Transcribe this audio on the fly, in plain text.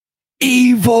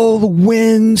Evil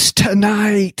wins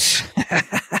tonight.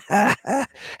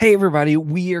 Hey, everybody,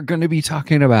 we are going to be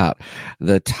talking about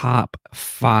the top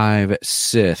 5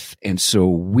 Sith. And so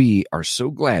we are so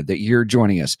glad that you're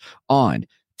joining us on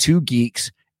Two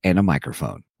Geeks and a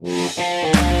Microphone.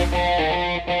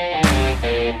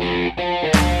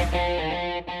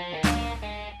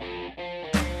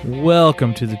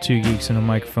 Welcome to the Two Geeks and a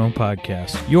Microphone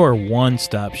podcast, your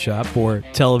one-stop shop for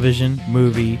television,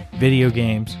 movie, video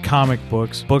games, comic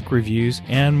books, book reviews,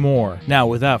 and more. Now,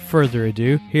 without further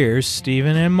ado, here's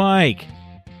Steven and Mike.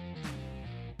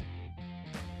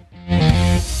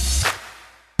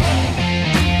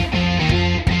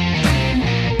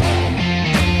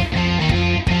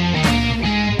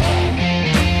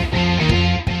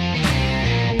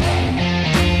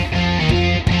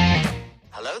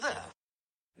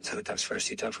 Who talks first?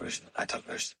 You talk first. I talk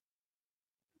first.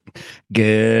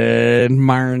 Good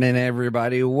morning,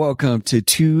 everybody. Welcome to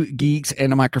Two Geeks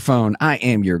and a Microphone. I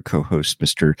am your co-host,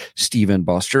 Mr. Steven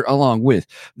Boster, along with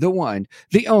the one,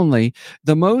 the only,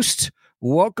 the most.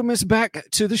 Welcome us back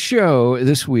to the show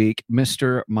this week,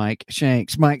 Mr. Mike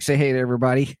Shanks. Mike, say hey to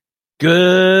everybody.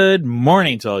 Good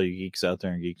morning to all you geeks out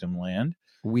there in Geekdom land.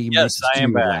 We missed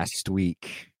you last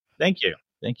week. Thank you.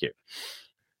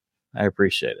 I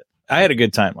appreciate it. I had a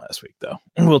good time last week, though.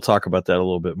 We'll talk about that a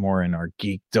little bit more in our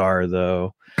Geekdar,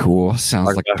 thoh. Cool.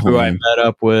 Sounds like who I met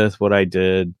up with, what I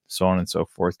did, so on and so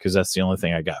forth, because that's the only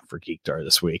thing I got for Geekdar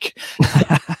this week.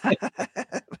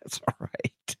 That's all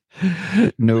right.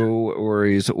 No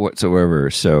worries whatsoever.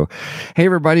 So, hey,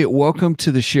 everybody, welcome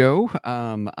to the show.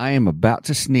 I am about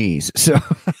to sneeze, so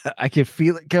I can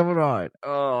feel it coming on.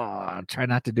 Oh, try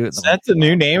not to do it. That's the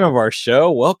new name of our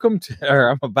show. Welcome to, or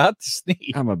I'm about to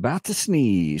sneeze. I'm about to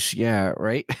sneeze. Yeah,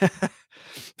 right.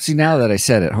 See, now that I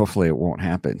said it, hopefully it won't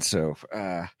happen. So,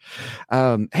 hey,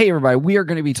 everybody, we are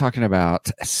going to be talking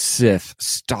about Sith,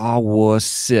 Star Wars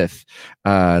Sith,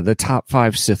 the top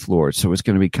 5 Sith Lords. So it's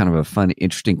going to be kind of a fun,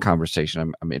 interesting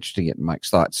conversation. I'm interested in Mike's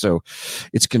thoughts. So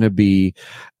it's going to be,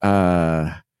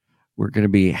 we're going to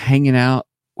be hanging out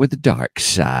with the dark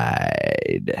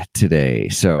side today.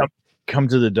 So come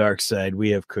to the dark side. We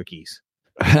have cookies.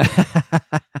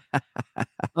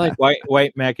 Like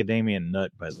white macadamia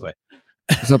nut, by the way.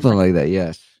 Something like that.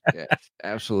 Yes,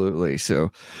 absolutely.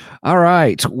 So, all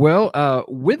right. Well,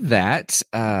 with that,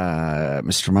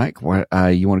 Mr. Mike, what,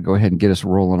 you want to go ahead and get us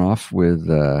rolling off with?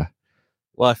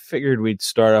 Well, I figured we'd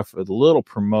start off with a little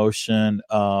promotion.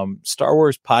 Star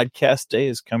Wars Podcast Day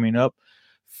is coming up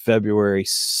February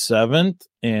 7th,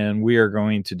 and we are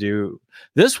going to do,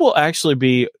 this will actually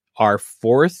be our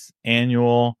 4th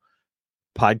annual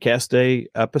Podcast Day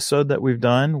episode that we've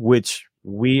done, which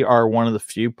we are one of the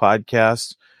few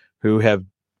podcasts who have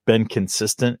been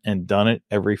consistent and done it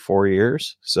every 4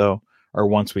 years. So, or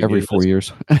once we every 4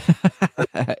 years.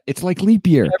 It's like leap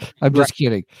year. I'm just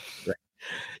kidding. Right.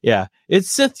 Yeah,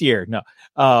 it's Sith year. No,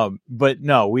 but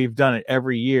no, we've done it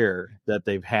every year that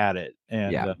they've had it,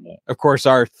 and of course,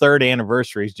 our 3rd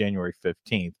anniversary is January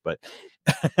 15th. But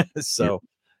so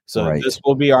right. This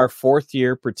will be our 4th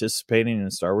year participating in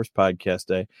Star Wars Podcast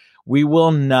Day. We will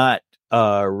not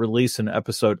release an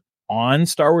episode on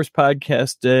Star Wars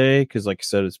Podcast Day because, like I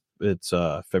said, it's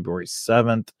February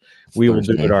 7th. We will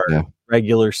do it our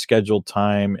regular scheduled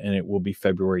time, and it will be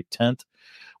February 10th.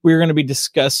 We're going to be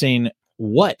discussing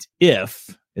what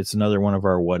if, it's another one of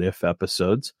our what if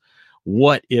episodes,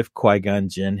 what if Qui-Gon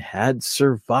Jinn had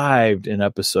survived in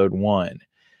episode 1?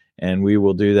 And we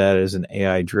will do that as an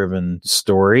AI-driven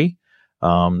story.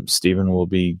 Stephen will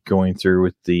be going through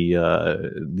with the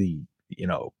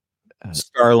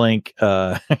Starlink,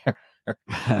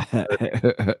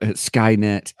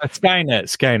 Skynet.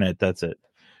 That's it.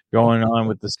 Going on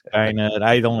with the Skynet.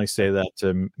 I'd only say that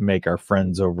to make our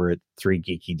friends over at Three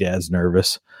Geeky Dads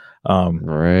nervous.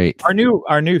 Right.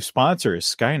 Our new sponsor is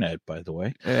Skynet, by the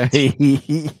way.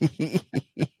 The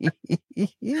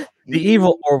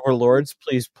evil overlords,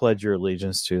 please pledge your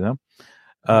allegiance to them.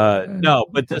 No,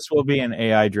 but this will be an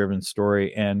AI-driven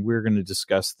story, and we're going to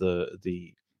discuss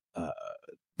the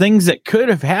things that could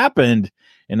have happened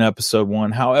in episode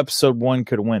 1, how episode 1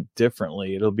 could have went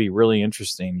differently. It'll be really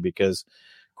interesting because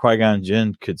Qui-Gon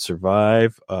Jinn could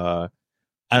survive. I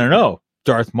don't know.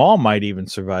 Darth Maul might even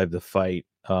survive the fight.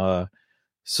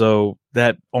 So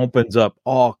that opens up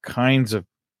all kinds of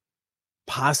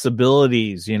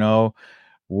possibilities.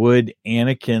 Would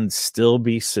Anakin still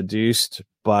be seduced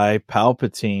by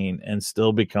Palpatine and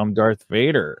still become Darth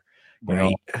Vader?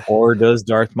 Right. Or does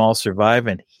Darth Maul survive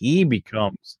and he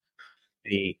becomes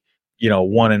the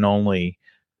one and only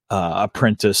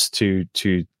apprentice to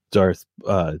Darth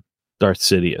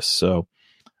Sidious? So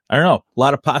I don't know, a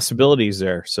lot of possibilities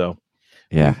there. So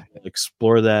Yeah. We'll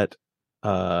explore that.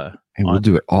 And we'll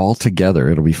do it all together.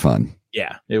 It'll be fun.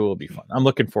 Yeah, it will be fun. I'm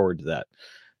looking forward to that.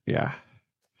 Yeah.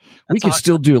 We could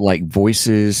still do like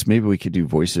voices. Maybe we could do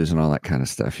voices and all that kind of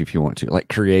stuff if you want to. Like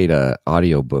create a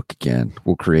audiobook again.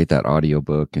 We'll create that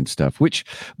audiobook and stuff. Which,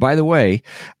 by the way,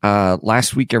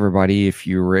 last week, everybody, if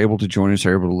you were able to join us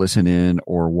or able to listen in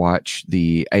or watch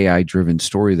the AI-driven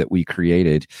story that we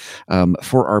created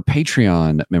for our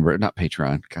Patreon member, not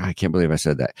Patreon. God, I can't believe I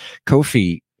said that.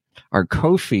 Ko-fi. Our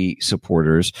Ko-fi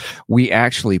supporters, we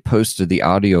actually posted the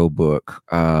audiobook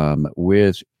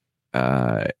with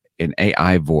an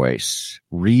AI voice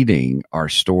reading our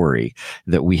story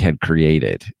that we had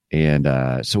created. And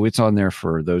so it's on there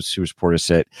for those who support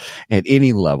us at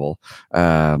any level.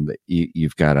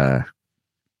 You've got a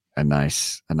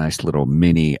nice little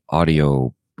mini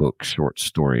audio book, short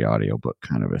story audio book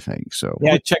kind of a thing. So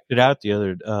yeah, I checked it out the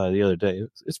other day.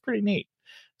 It's pretty neat.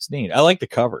 It's neat. I like the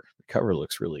cover. The cover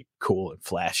looks really cool and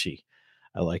flashy.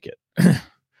 I like it.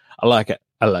 I like it.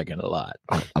 I like it a lot.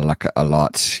 I like it a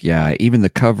lot. Yeah. Even the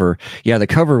cover. Yeah. The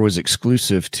cover was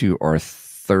exclusive to our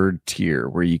third tier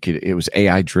where it was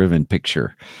AI driven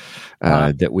picture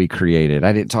that we created.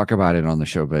 I didn't talk about it on the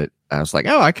show, but I was like,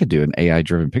 oh, I could do an AI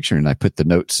driven picture. And I put the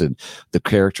notes and the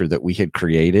character that we had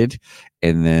created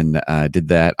and then did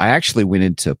that. I actually went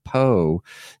into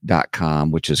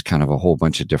Poe.com, which is kind of a whole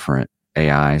bunch of different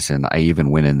AIs. And I even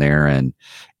went in there and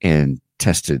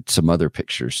tested some other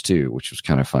pictures too, which was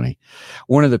kind of funny.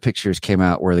 One of the pictures came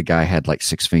out where the guy had like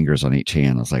 6 fingers on each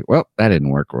hand. I was like, well, that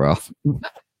didn't work well.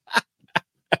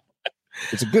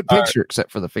 It's a good picture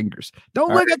except for the fingers.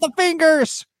 Don't look at the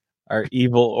fingers. Our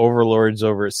evil overlords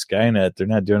over at Skynet, they're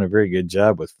not doing a very good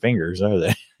job with fingers, are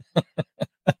they?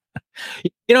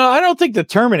 I don't think the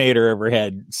Terminator ever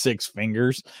had 6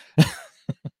 fingers.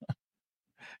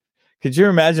 Could you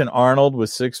imagine Arnold with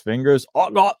 6 fingers?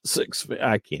 I got 6.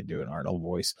 I can't do an Arnold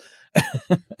voice.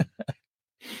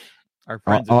 Our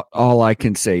friends. All I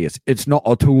can say is it's not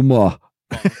a tumor.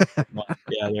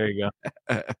 Yeah, there you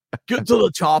go. Get to the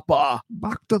chopper.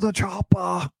 Back to the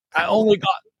chopper. I only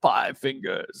got 5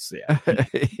 fingers. Yeah.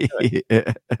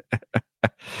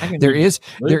 There is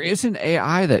an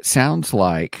AI that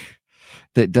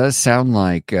does sound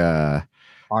like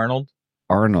Arnold.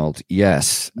 Arnold,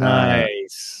 yes.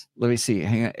 Nice. Let me see.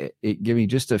 Hang on. Give me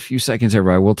just a few seconds,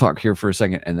 everybody. We'll talk here for a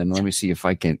second, and then let me see if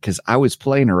I can, because I was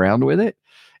playing around with it,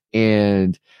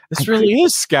 and this really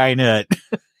is Skynet.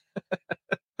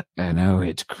 I know,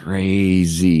 it's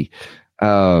crazy.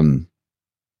 Wow.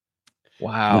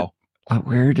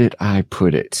 Where did I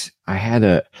put it? I had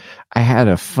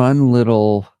a fun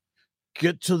little.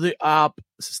 Get to the op,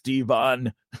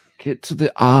 Steven. Get to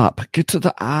the op.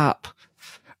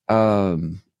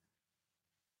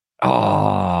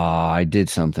 I did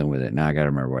something with it. Now I got to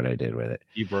remember what I did with it.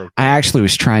 You broke. I actually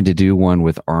was trying to do one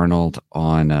with Arnold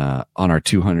on our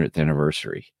 200th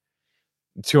anniversary.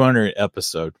 200th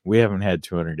episode. We haven't had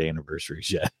 200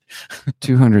 anniversaries yet.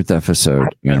 200th episode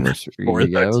anniversary.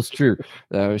 Yeah, that was true.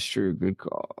 That was true. Good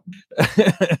call.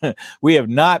 We have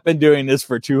not been doing this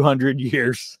for 200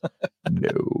 years.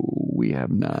 No, we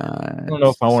have not. I don't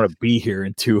know if I want to be here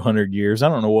in 200 years. I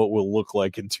don't know what we'll look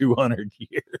like in 200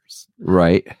 years.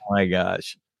 Right. Oh my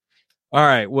gosh. All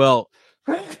right. Well,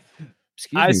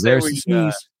 I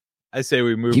say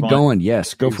we move on. Keep going.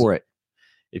 Yes, go for it.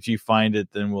 If you find it,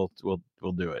 then we'll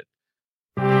do it.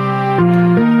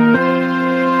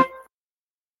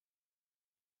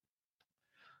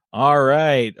 All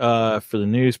right. For the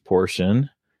news portion.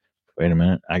 Wait a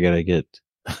minute. I gotta get.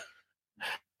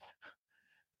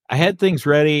 I had things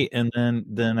ready, and then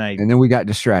we got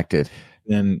distracted.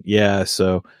 Then yeah.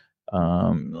 So,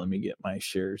 let me get my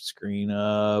share screen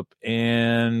up,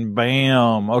 and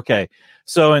bam. Okay.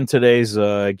 So in today's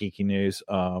geeky news,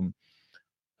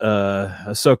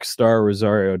 Ahsoka star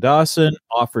Rosario Dawson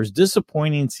offers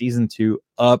disappointing season 2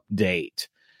 update.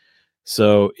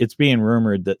 So it's being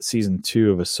rumored that season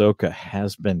 2 of Ahsoka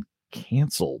has been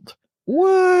canceled.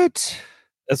 What?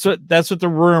 That's what the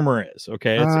rumor is.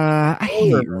 Okay. I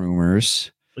hate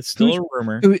rumors. It's still a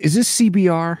rumor. Is this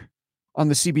CBR on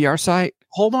the CBR site?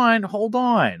 Hold on.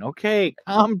 Okay.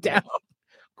 Calm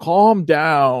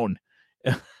down.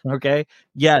 Okay.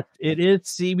 Yes, it is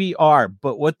CBR,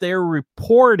 but what they're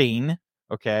reporting,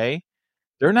 okay,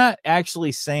 they're not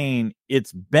actually saying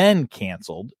it's been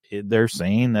canceled. They're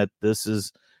saying that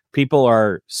people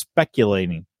are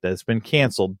speculating that it's been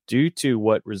canceled due to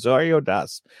what Rosario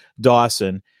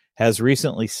Dawson has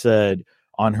recently said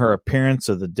on her appearance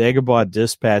of the Dagobah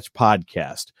Dispatch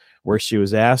podcast, where she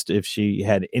was asked if she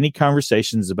had any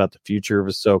conversations about the future of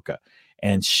Ahsoka,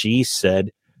 and she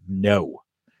said no.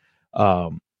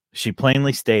 She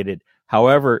plainly stated,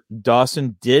 However,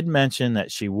 Dawson did mention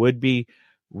that she would be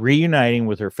reuniting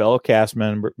with her fellow cast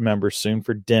members soon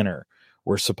for dinner.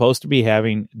 We're supposed to be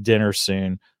having dinner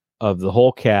soon of the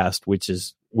whole cast, which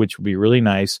would be really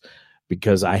nice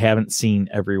because I haven't seen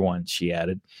everyone, she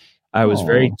added. I was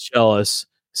very jealous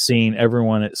seeing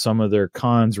everyone at some of their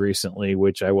cons recently,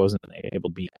 which I wasn't able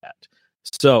to be at.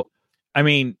 So, I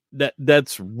mean,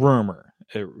 that's rumor.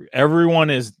 Everyone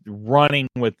is running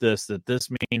with this, that this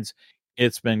means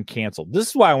it's been canceled. This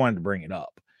is why I wanted to bring it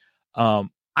up.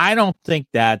 I don't think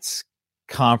that's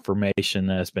confirmation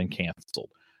that it's been canceled.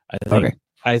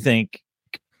 I think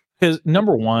because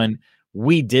number one,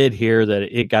 we did hear that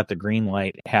it got the green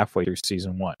light halfway through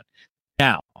season 1.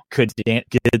 Now, could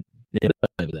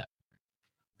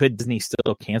Disney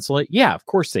still cancel it? Yeah, of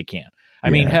course they can. I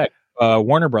mean, heck,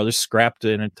 Warner Brothers scrapped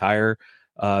an entire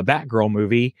Batgirl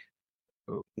movie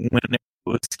when it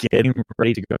was getting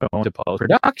ready to go into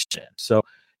post-production. So,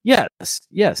 yes,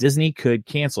 Disney could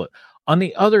cancel it. On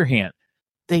the other hand,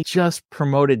 they just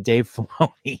promoted Dave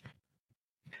Filoni.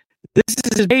 This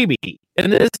is his baby,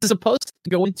 and this is supposed to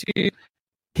go into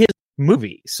his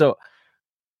movie. So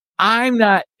I'm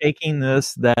not taking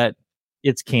this that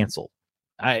it's canceled.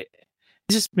 It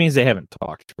just means they haven't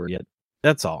talked to her yet.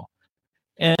 That's all.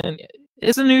 And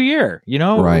it's a new year,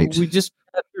 right? We just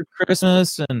got through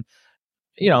Christmas, and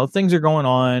things are going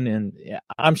on, and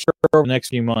I'm sure over the next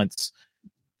few months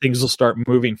things will start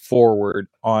moving forward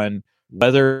on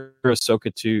whether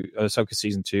Ahsoka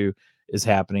season 2 is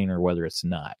happening or whether it's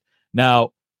not.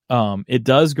 Now, it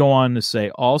does go on to say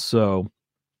also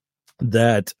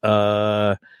that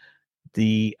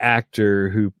the actor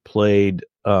who played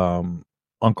Uncle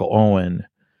Owen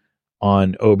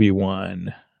on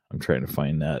Obi-Wan, I'm trying to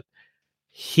find that,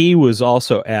 he was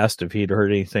also asked if he'd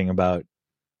heard anything about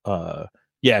here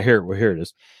it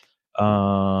is.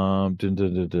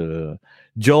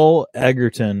 Joel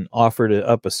Edgerton offered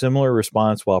up a similar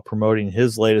response while promoting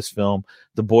his latest film,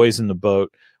 The Boys in the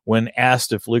Boat. When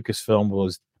asked if Lucasfilm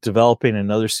was developing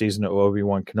another season of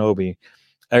Obi-Wan Kenobi,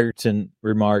 Edgerton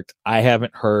remarked, "I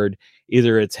haven't heard.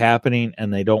 Either it's happening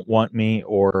and they don't want me,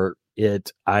 or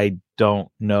I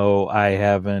don't know. I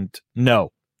haven't."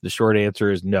 No. The short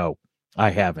answer is no, I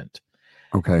haven't.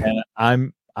 Okay. And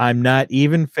I'm not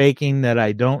even faking that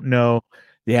I don't know.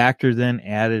 The actor then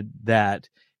added that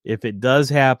if it does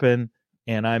happen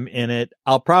and I'm in it,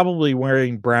 I'll probably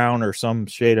wearing brown or some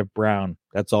shade of brown.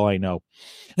 That's all I know.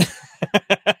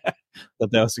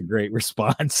 But that was a great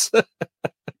response.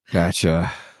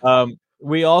 Gotcha.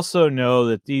 We also know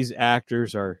that these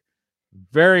actors are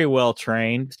very well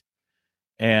trained,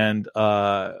 and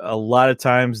a lot of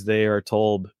times they are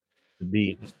told to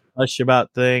be hush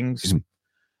about things.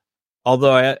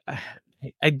 Although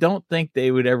I don't think they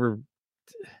would ever.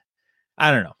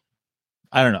 I don't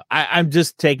know. I'm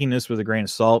just taking this with a grain of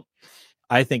salt.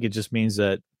 I think it just means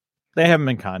that they haven't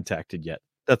been contacted yet.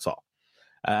 That's all.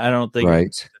 I don't think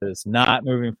it's not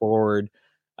moving forward.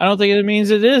 I don't think it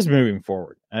means it is moving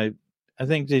forward. I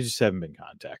think they just haven't been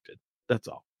contacted. That's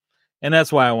all. And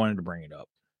that's why I wanted to bring it up.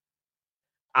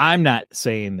 I'm not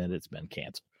saying that it's been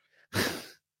canceled.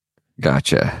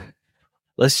 Gotcha.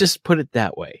 Let's just put it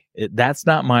that way. That's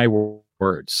not my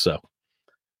words. So,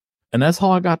 and that's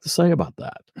all I got to say about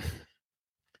that.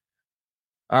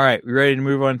 All right. We ready to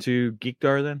move on to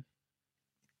Geekdar then?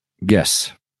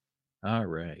 Yes. All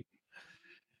right.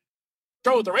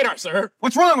 Control the radar, sir.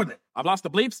 What's wrong with it? I've lost the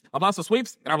bleeps, I've lost the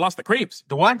sweeps, and I've lost the creeps.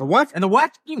 The what? The what? And the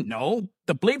what? You know,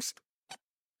 the bleeps,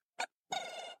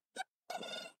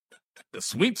 the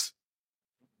sweeps,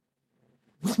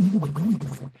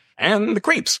 and the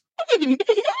creeps.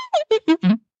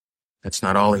 That's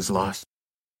not all he's lost.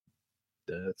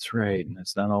 That's right. And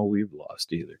that's not all we've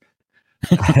lost either.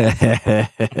 Hold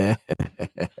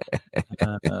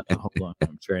on.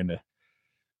 I'm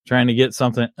trying to get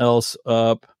something else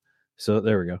up. So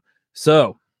there we go.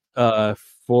 So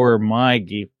for my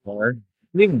Geekdar,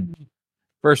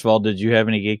 first of all, did you have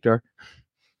any Geekdar?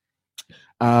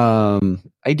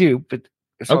 I do, but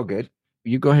it's all good.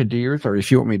 You go ahead and do yours, or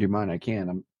if you want me to do mine, I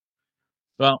can.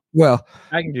 Well,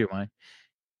 I can do mine.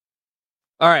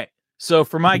 All right. So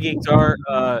for my Geekdar,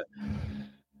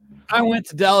 I went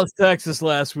to Dallas, Texas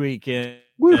last weekend,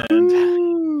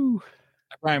 and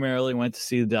I primarily went to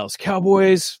see the Dallas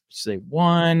Cowboys, which they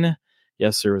won.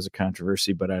 Yes, there was a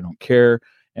controversy, but I don't care.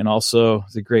 And also,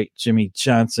 the great Jimmy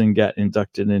Johnson got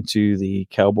inducted into the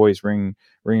Cowboys Ring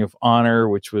of Honor,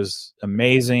 which was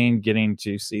amazing. Getting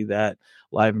to see that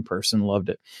live in person, loved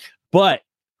it. But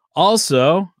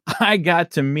also, I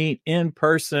got to meet in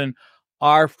person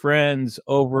our friends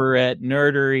over at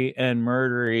Nerdery and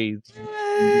Murdery.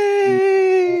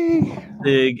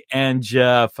 Zig and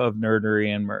Jeff of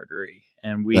Nerdery and Murdery,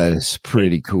 and that is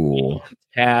pretty cool.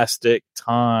 Fantastic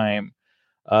time.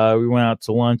 We went out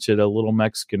to lunch at a little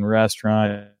Mexican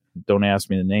restaurant. Don't ask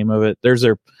me the name of it. There's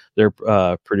their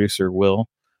producer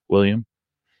William,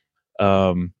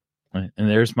 and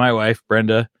there's my wife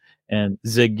Brenda, and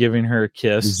Zig giving her a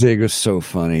kiss. Zig was so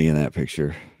funny in that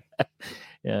picture.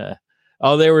 Yeah.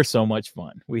 Oh, they were so much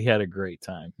fun. We had a great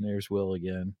time. There's Will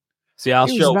again. See, I'll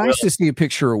show. Nice Will. to see a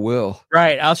picture of Will.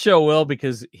 Right, I'll show Will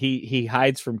because he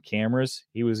hides from cameras.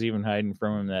 He was even hiding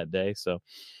from him that day. So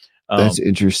that's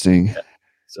interesting. Yeah.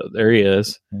 So there he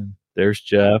is, and there's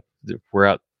Jeff. We're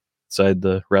outside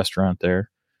the restaurant there,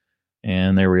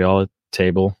 and there we all at the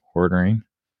table ordering.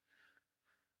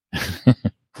 And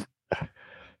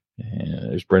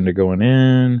there's Brenda going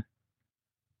in,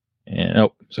 and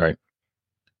oh, sorry,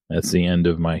 that's the end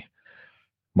of my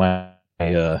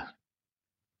nerdery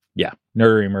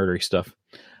murdery stuff.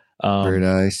 Very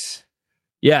nice.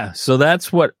 Yeah, so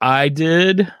that's what I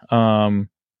did. Here,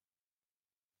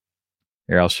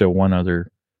 I'll show one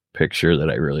other picture that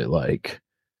I really like.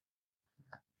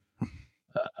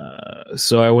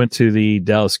 So I went to the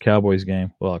Dallas Cowboys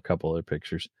game. Well, a couple other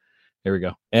pictures. Here we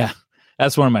go. Yeah,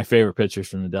 that's one of my favorite pictures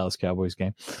from the Dallas Cowboys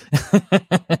game.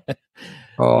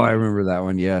 Oh, I remember that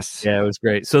one. Yes. Yeah, it was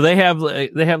great. So they have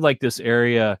like this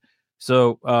area.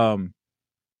 So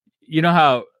you know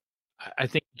how I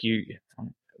think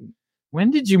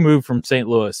when did you move from St.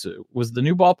 Louis? Was the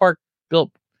new ballpark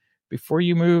built before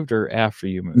you moved or after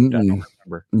you moved? I don't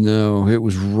remember. No, it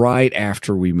was right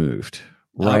after we moved.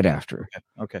 Right after.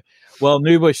 Okay. Well,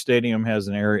 New Busch Stadium has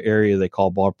an area they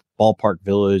call Ballpark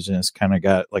Village, and it's kind of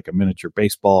got like a miniature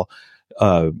baseball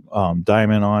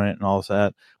diamond on it and all of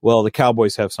that. Well, the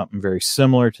Cowboys have something very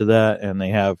similar to that, and they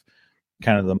have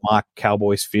kind of the mock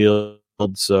Cowboys field.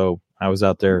 So I was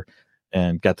out there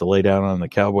and got to lay down on the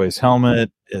Cowboys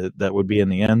helmet that would be in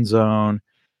the end zone.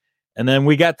 And then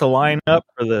we got to line up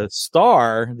for the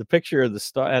picture of the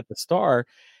star at the star,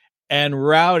 and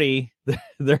Rowdy,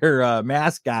 their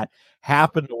mascot,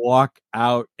 happened to walk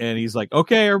out, and he's like,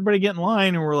 "Okay, everybody get in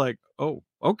line." And we're like, "Oh,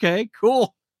 okay,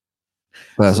 cool."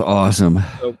 That's awesome.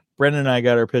 So Brendan and I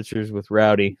got our pictures with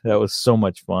Rowdy. That was so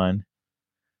much fun.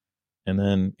 And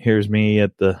then here's me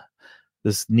at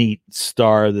this neat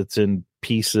star that's in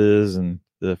pieces, and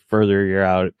the further you're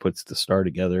out, it puts the star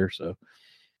together. So,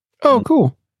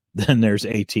 cool. Then there's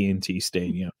AT&T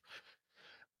Stadium,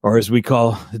 or as we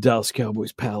call the Dallas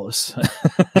Cowboys Palace,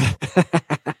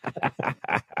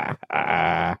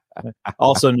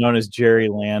 also known as Jerry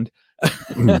Land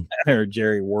or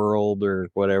Jerry World or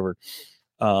whatever.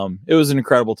 It was an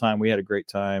incredible time. We had a great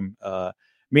time.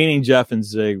 Meeting Jeff and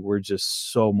Zig were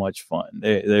just so much fun.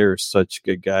 They're such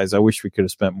good guys. I wish we could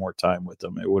have spent more time with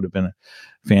them. It would have been a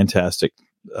fantastic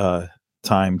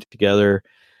time together.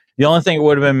 The only thing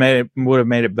would have made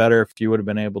it better if you would have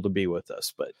been able to be with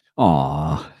us. But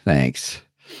thanks.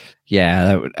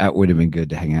 Yeah, that would have been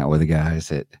good to hang out with the guys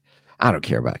that I don't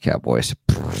care about Cowboys.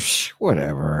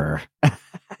 Whatever.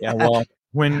 Yeah, well,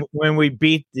 when we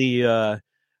beat the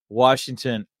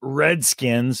Washington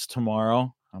Redskins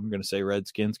tomorrow, I'm going to say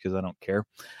Redskins because I don't care.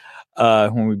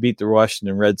 When we beat the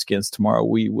Washington Redskins tomorrow,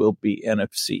 we will be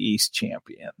NFC East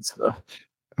champions. So.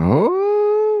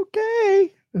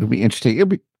 Okay, it'll be interesting. It'll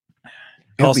be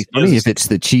funny if it's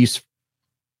the Chiefs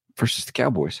versus the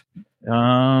Cowboys.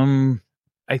 I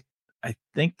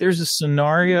think there's a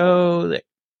scenario that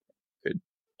could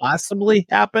possibly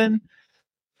happen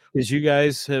because you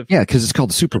guys have. Yeah, because it's called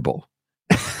the Super Bowl.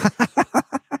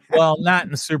 Well, not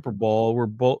in the Super Bowl. We're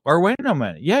both. Or wait a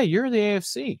minute. Yeah, you're the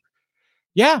AFC.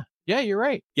 Yeah, you're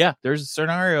right. Yeah, there's a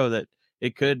scenario that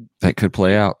could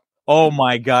play out. Oh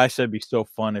my gosh, that'd be so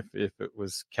fun if it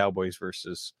was Cowboys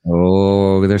versus.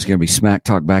 Oh, there's going to be smack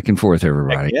talk back and forth,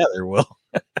 everybody. Heck yeah, there will.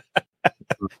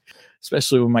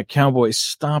 Especially when my Cowboys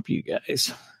stomp you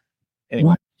guys.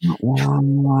 Anyway.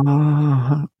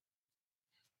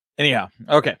 Anyhow,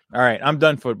 okay, all right. I'm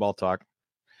done football talk.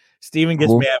 Steven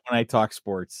gets mad when I talk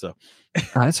sports, so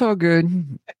that's all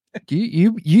good.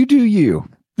 You do you.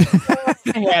 This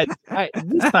time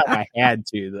I had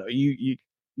to though. You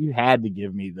had to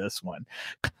give me this one.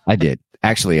 I did.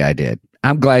 Actually, I did.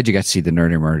 I'm glad you got to see the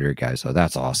Nerd and Murder guys, though.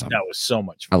 That's awesome. That was so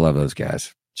much fun. I love those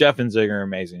guys. Jeff and Zig are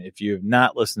amazing. If you have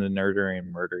not listened to Nerdery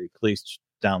and Murdery, please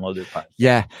download their podcast.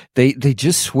 Yeah, they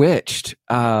just switched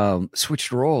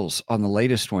roles on the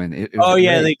latest one.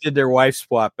 They did their wife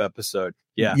swap episode.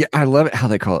 Yeah, I love it how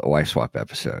they call it a wife swap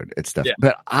episode. It's stuff. Yeah.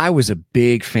 But I was a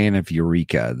big fan of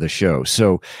Eureka, the show,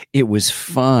 so it was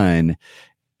fun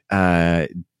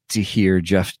to hear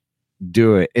Jeff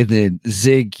do it, and then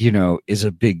Zig, is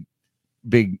a big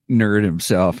big nerd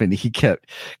himself, and he kept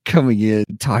coming in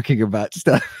talking about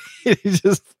stuff. It's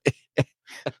just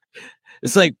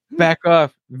it's like back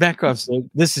off. So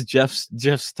this is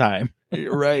Jeff's time.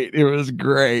 Right. It was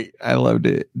great. I loved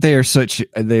it. They are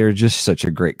just such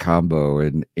a great combo.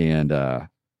 And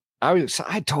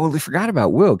I totally forgot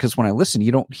about Will, because when I listen,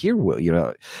 you don't hear Will,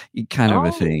 you kind of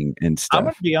a thing and stuff. I'm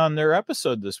going to be on their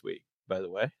episode this week, by the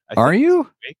way. Are you?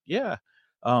 Yeah.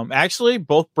 Actually,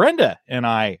 both Brenda and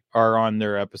I are on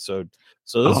their episode.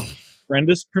 So this is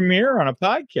Brenda's premiere on a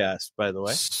podcast, by the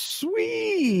way.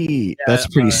 Sweet. Yeah, that's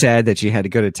pretty sad that you had to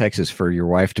go to Texas for your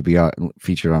wife to be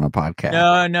featured on a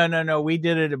podcast. No. We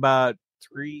did it about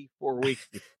 3-4 weeks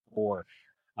before.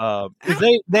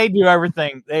 They do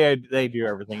everything. They do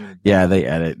everything. Yeah, they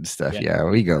edit and stuff. Yeah,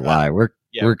 we go live.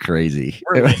 We're crazy.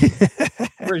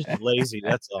 We're just lazy.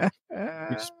 That's all.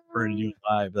 We just prefer to do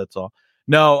live. That's all.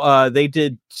 No, they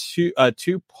did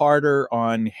two-parter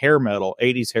on hair metal,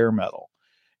 80s hair metal,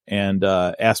 and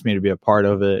asked me to be a part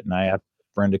of it. And I asked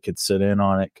Brenda could sit in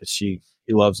on it because she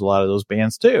loves a lot of those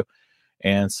bands too.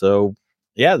 And so,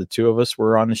 yeah, the two of us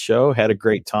were on the show, had a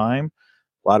great time.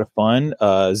 A lot of fun.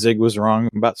 Zig was wrong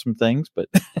about some things, but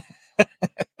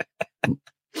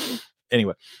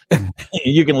anyway,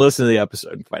 you can listen to the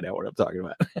episode and find out what I'm talking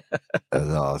about. That's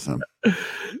awesome.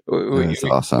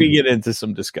 Awesome. We get into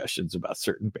some discussions about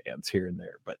certain bands here and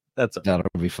there, but that'll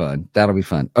be fun.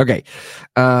 Okay.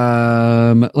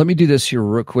 Let me do this here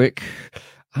real quick.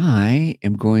 I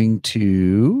am going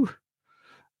to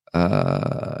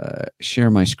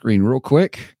share my screen real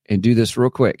quick and do this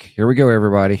real quick. Here we go,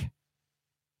 everybody.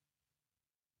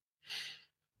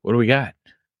 What do we got?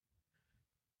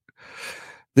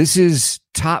 This is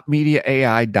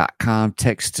topmediaai.com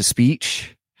text to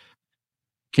speech.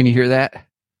 Can you hear that?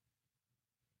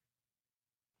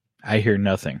 I hear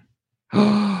nothing.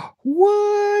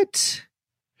 What?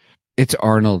 It's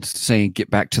Arnold saying,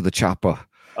 "Get back to the chopper."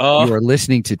 Oh. You are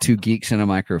listening to Two Geeks and a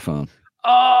Microphone.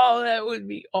 Oh, that would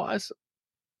be awesome.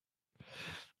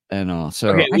 And also,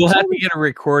 okay, we'll have to get a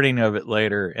recording of it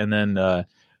later, and then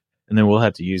we'll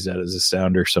have to use that as a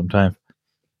sounder sometime.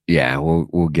 Yeah,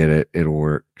 we'll get it. It'll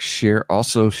work. Share.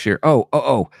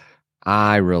 Oh.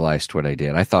 I realized what I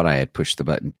did. I thought I had pushed the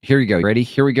button. Here you go. Ready?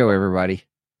 Here we go, everybody.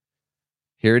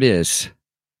 Here it is.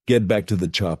 Get back to the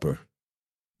chopper.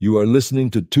 You are listening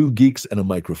to Two Geeks and a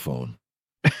Microphone.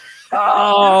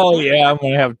 Oh, yeah. I'm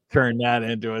going to have to turn that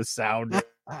into a sounder.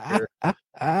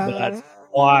 That's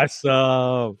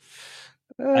awesome.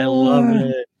 I love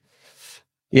it.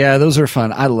 Yeah, those are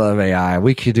fun. I love AI.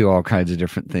 We could do all kinds of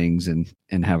different things and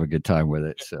have a good time with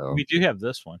it. So we do have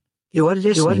this one. You are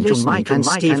listening to Mike and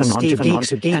Stephen on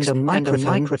Geeks and a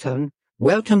Microphone.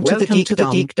 Welcome to the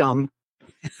Geekdom.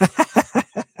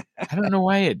 I don't know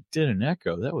why it did an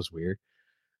echo. That was weird.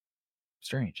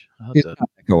 Strange.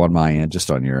 Echo on my end, just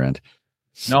on your end.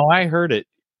 No, I heard it.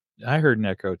 I heard an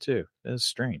echo too. That's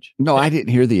strange. No, I didn't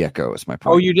hear the echo. Is my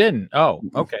point. Oh, you didn't? Oh,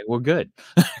 okay. Well, good.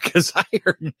 Because I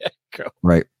heard an echo.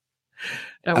 Right.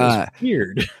 That was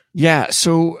weird. Yeah.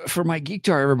 So for my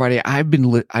Geekdar, everybody, I've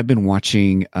been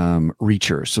watching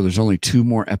Reacher. So there's only 2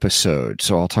 more episodes.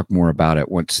 So I'll talk more about it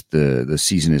once the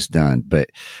season is done.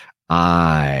 But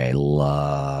I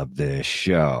love this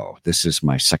show. This is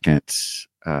my second.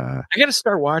 I got to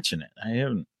start watching it. I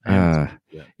haven't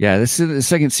yeah, this is the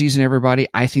second season, everybody.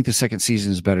 I think the second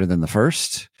season is better than the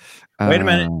first. Wait a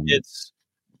minute. It's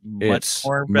much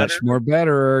more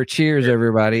better. Cheers,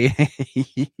 everybody. I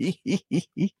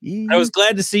was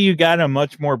glad to see you got a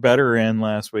much more better in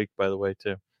last week, by the way,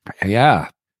 too. Yeah,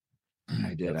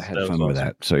 I did. I had fun with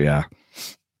that. So yeah.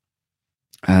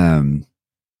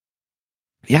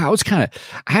 Yeah, I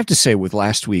have to say with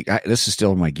last week, this is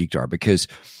still in my Geekdar because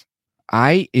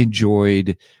I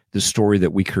enjoyed the story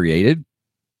that we created,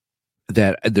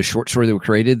 the short story that we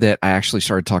created, that I actually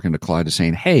started talking to Claudia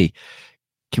saying, hey,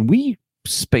 can we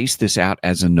space this out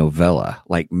as a novella,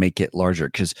 like make it larger?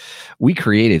 Because we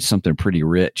created something pretty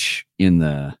rich in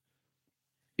our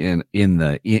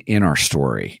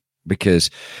story, because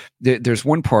there's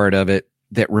one part of it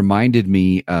that reminded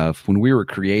me of when we were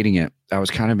creating it. I was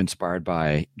kind of inspired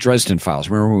by Dresden Files.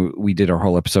 Remember when we did our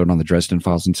whole episode on the Dresden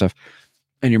Files and stuff?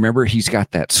 And you remember he's got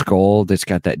that skull that's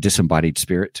got that disembodied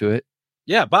spirit to it?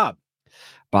 Yeah, Bob.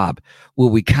 Well,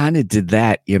 we kind of did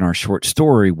that in our short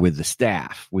story with the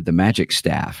staff, with the magic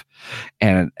staff.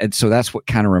 And so that's what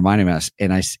kind of reminded us.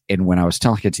 And when I was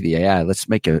telling it to the AI, let's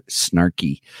make them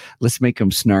snarky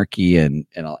and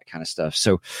all that kind of stuff.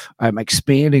 So I'm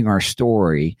expanding our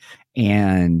story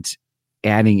and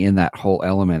adding in that whole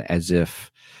element as if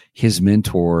his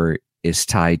mentor is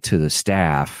tied to the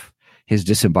staff. his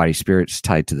disembodied spirit's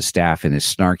tied to the staff and is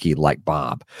snarky like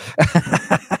Bob.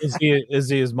 Is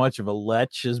he as much of a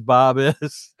lech as Bob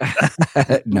is?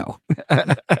 No.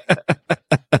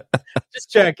 Just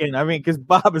checking. I mean, because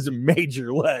Bob is a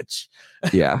major lech.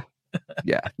 Yeah.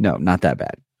 No, not that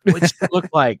bad. What does she look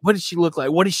like? What does she look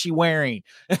like? What is she wearing?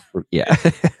 Yeah.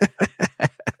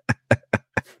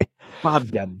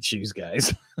 Bob's got to choose,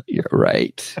 guys. You're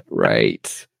right.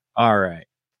 All right.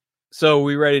 So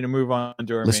we ready to move on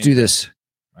to our Let's do this.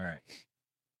 All right.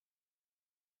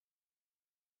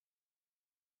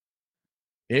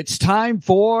 It's time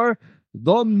for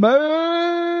the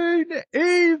main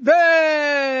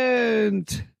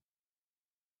event.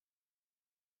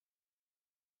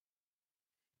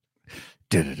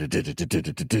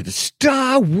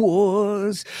 Star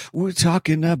Wars. We're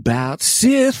talking about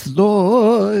Sith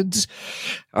Lords.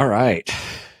 All right.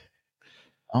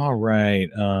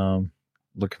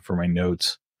 Looking for my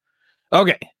notes.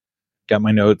 Okay. Got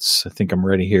my notes. I think I'm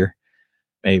ready here.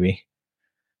 Maybe.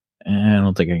 I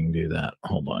don't think I can do that.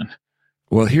 Hold on.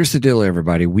 Well, here's the deal,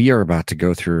 everybody. We are about to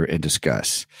go through and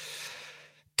discuss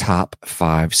top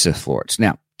 5 Sith Lords.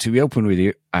 Now, to be open with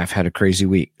you, I've had a crazy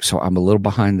week, so I'm a little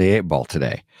behind the 8 ball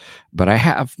today. But I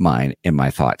have mine in my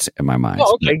thoughts, in my mind.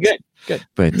 Oh, okay, good.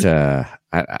 But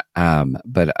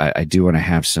I do want to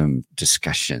have some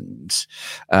discussions.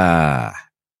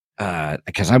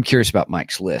 Because I'm curious about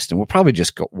Mike's list, and we'll probably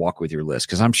just walk with your list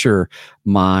because I'm sure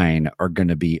mine are going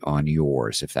to be on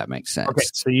yours, if that makes sense. Okay,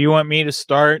 so you want me to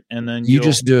start, and then you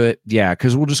just do it, yeah?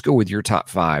 Because we'll just go with your top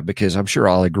 5 because I'm sure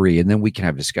I'll agree, and then we can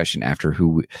have a discussion after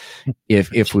who,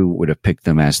 if we would have picked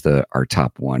them as our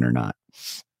top 1 or not.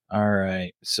 All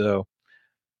right. So,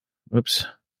 whoops.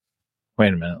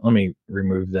 Wait a minute. Let me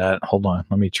remove that. Hold on.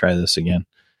 Let me try this again.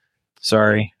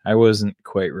 Sorry, I wasn't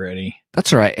quite ready.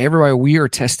 That's all right, everybody. We are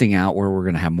testing out where we're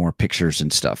going to have more pictures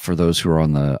and stuff for those who are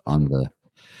on the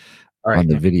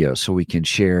video, so we can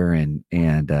share and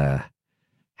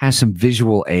have some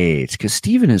visual aids. Because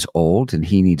Steven is old and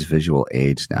he needs visual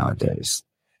aids nowadays.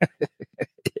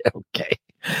 Okay,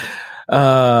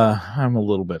 I'm a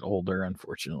little bit older,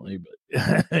 unfortunately, but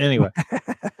anyway.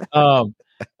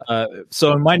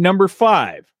 So my number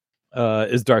 5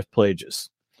 is Darth Plagueis.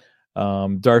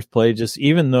 Darth Plagueis,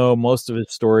 even though most of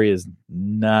his story is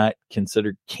not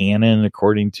considered canon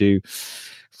according to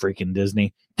freaking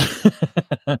Disney,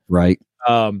 right?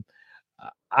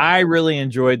 I really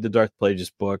enjoyed the Darth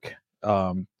Plagueis book.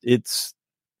 It's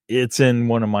in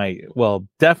one of my,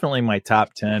 definitely my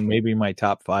top 10, maybe my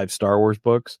top 5 Star Wars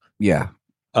books. Yeah.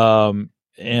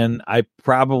 And I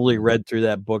probably read through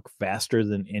that book faster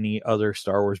than any other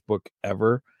Star Wars book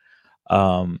ever.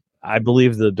 I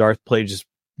believe the Darth Plagueis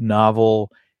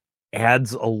novel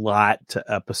adds a lot to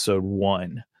episode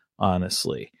 1,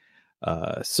 honestly.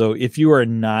 So if you are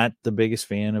not the biggest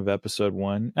fan of episode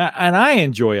 1, and I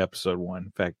enjoy episode 1,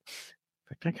 in fact,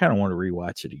 I kind of want to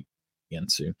rewatch it again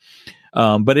soon.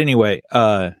 But anyway,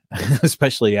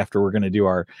 especially after we're going to do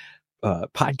our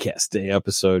podcast day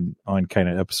episode on kind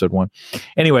of episode 1.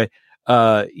 Anyway,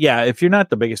 if you're not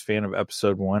the biggest fan of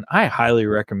episode 1, I highly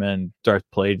recommend Darth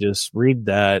Plagueis. Read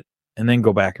that and then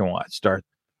go back and watch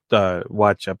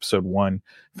episode 1,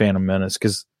 Phantom Menace,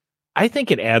 because I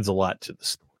think it adds a lot to the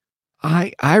story.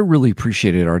 I really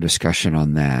appreciated our discussion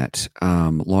on that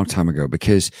long time ago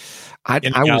because I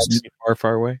was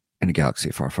far away. In a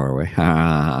galaxy far, far away.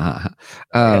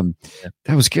 That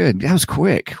was good. That was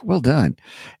quick. Well done.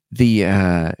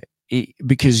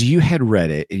 Because you had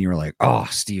read it and you were like, "Oh,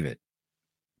 Steven,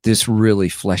 this really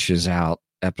fleshes out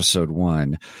episode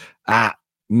 1.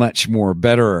 Much more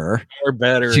better.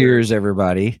 Cheers,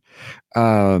 everybody.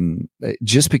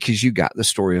 Just because you got the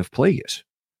story of Plagueis.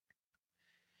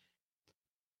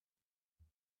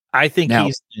 I think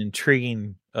he's an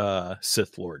intriguing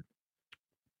Sith Lord.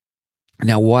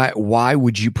 Now, why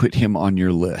would you put him on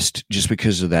your list? Just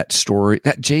because of that story?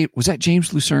 Was that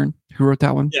James Lucerne who wrote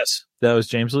that one? Yes, that was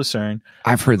James Lucerne.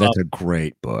 I've heard that's a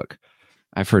great book.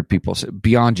 I've heard people say,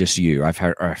 beyond just you, I've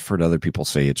heard other people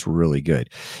say it's really good.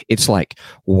 It's like,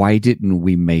 why didn't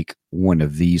we make one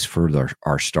of these for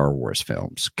our Star Wars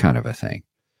films, kind of a thing?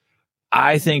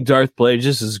 I think Darth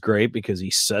Plagueis is great because he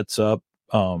sets up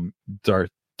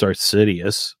Darth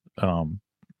Sidious,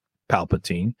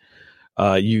 Palpatine.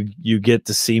 You get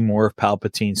to see more of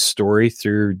Palpatine's story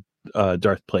through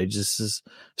Darth Plagueis'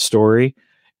 story,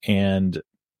 and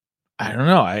I don't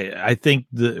know. I think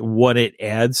what it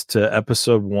adds to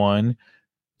episode 1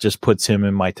 just puts him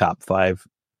in my top 5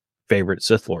 favorite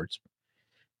Sith Lords.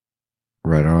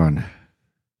 Right on.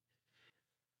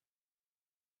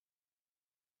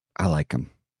 I like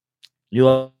him.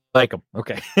 You Like him.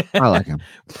 Okay. I like him.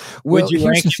 Would you here's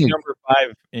rank the him thing. number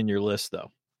 5 in your list,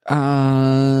 though?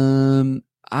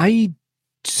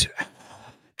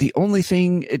 The only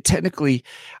thing, technically,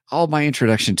 all my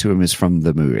introduction to him is from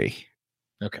the movie.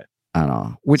 Okay. I don't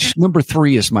know. Which number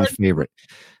 3 is my favorite.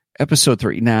 Episode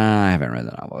 3. Nah, I haven't read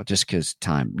the novel just because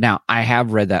time. Now, I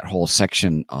have read that whole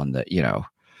section on that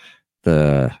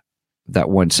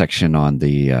one section on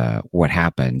the what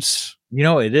happens.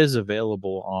 It is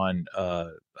available on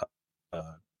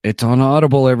It's on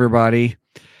Audible, everybody.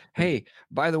 Hey,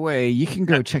 by the way, you can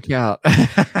go check out.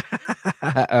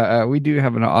 We do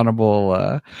have an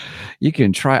Audible. You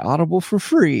can try Audible for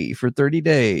free for 30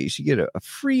 days. You get a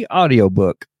free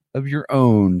audiobook of your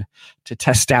own to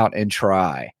test out and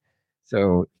try.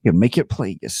 So you make it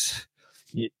plays.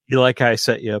 You like how I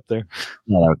set you up there?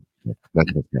 No,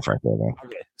 that's right there, though.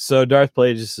 Okay. So Darth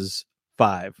Plagueis is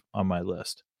 5 on my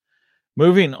list.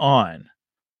 Moving on,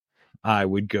 I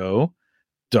would go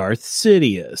Darth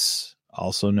Sidious,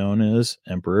 also known as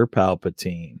Emperor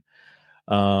Palpatine.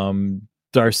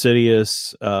 Darth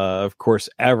Sidious, of course,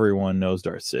 everyone knows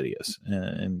Darth Sidious,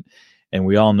 and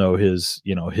we all know his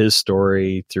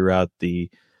story throughout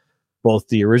both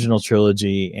the original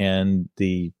trilogy and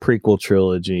the prequel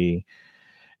trilogy.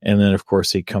 And then, of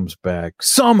course, he comes back.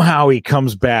 Somehow he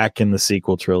comes back in the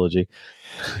sequel trilogy.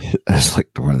 That's like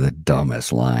one of the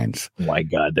dumbest lines. Oh my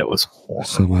God, that was horrible.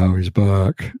 Somehow he's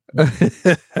back.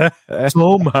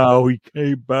 Somehow he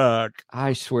came back.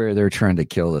 I swear they're trying to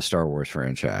kill the Star Wars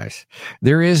franchise.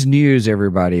 There is news,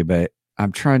 everybody, but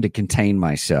I'm trying to contain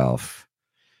myself.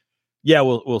 Yeah,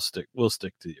 we'll stick to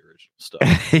the original stuff.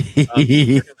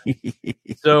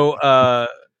 So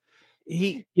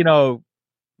he,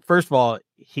 first of all,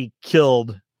 he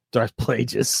killed Darth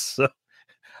Plagueis. So,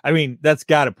 I mean, that's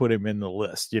got to put him in the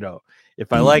list.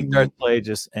 If I like Darth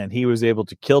Plagueis and he was able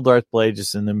to kill Darth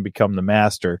Plagueis and then become the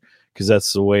master, because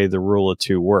that's the way the rule of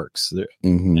 2 works.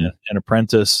 An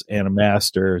apprentice and a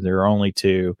master, there are only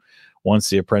 2. Once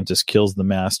the apprentice kills the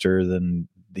master, then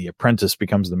the apprentice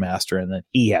becomes the master, and then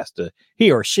he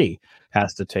or she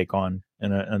has to take on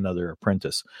another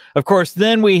apprentice. Of course,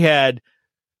 then we had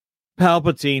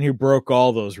Palpatine, who broke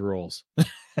all those rules.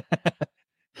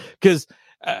 Because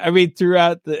I mean,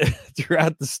 throughout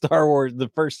the Star Wars, the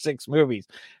first 6 movies,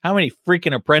 how many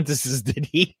freaking apprentices did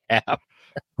he have?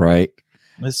 Right.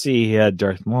 Let's see. He had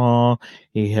Darth Maul.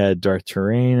 He had Darth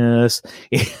Tyrannus.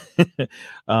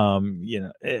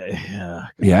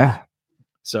 Yeah.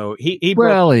 So he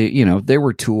they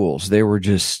were tools. They were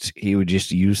he would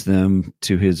just use them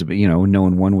to his,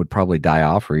 knowing one would probably die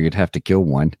off or you'd have to kill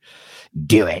one.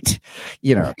 Do it,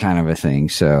 kind of a thing.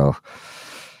 So,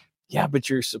 yeah, but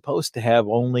you're supposed to have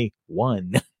only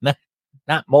one,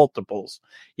 not multiples.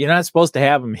 You're not supposed to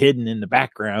have them hidden in the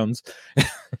backgrounds.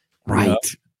 Right.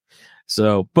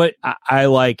 So, but I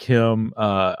like him.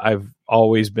 I've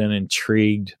always been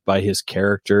intrigued by his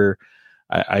character.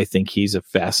 I think he's a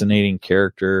fascinating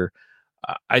character.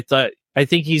 I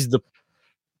think he's the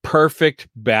perfect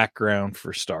background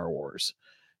for Star Wars.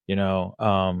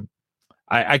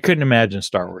 I couldn't imagine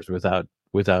Star Wars without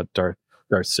Darth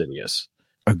Sidious.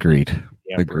 Agreed.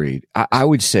 Agreed. I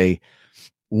would say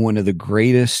one of the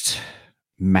greatest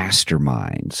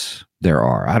masterminds there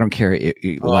are. I don't care.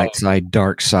 Light side,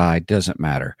 dark side, doesn't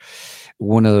matter.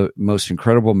 One of the most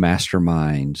incredible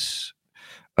masterminds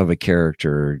of a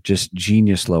character, just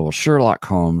genius level, Sherlock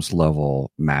Holmes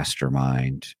level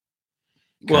mastermind.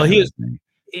 Well,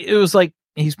 it was like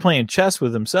he's playing chess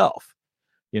with himself,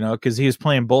 because he was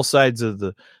playing both sides of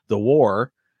the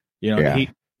war. He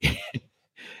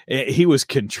was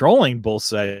controlling both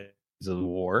sides of the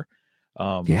war.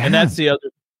 And that's the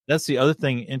other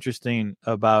thing interesting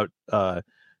about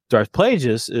Darth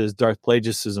Plagueis is Darth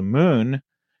Plagueis is a moon,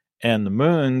 and the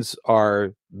moons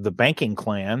are the banking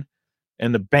clan,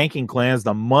 and the banking clan is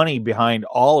the money behind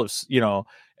all of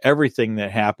everything that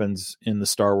happens in the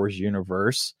Star Wars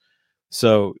universe.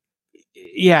 So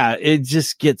yeah, it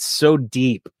just gets so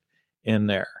deep in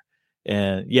there.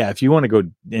 And yeah, if you want to go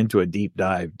into a deep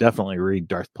dive, definitely read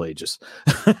Darth Plagueis.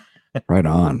 Right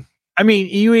on. I mean,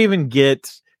 you even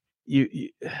get you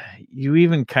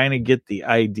even kind of get the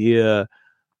idea.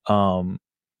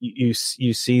 You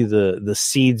see the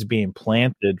seeds being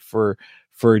planted for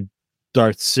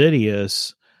Darth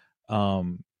Sidious,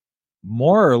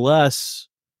 more or less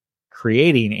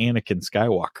creating Anakin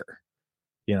Skywalker.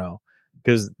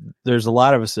 Because there's a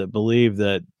lot of us that believe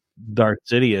that Darth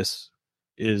Sidious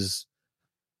is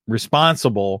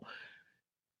responsible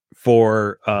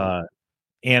for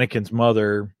Anakin's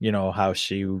mother, how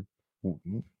she,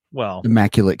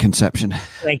 immaculate conception.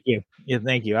 Thank you. Yeah,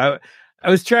 thank you. I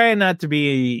was trying not to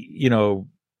be,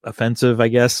 offensive, I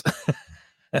guess.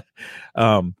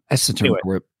 That's the term anyway.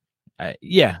 for it.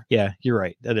 Yeah, you're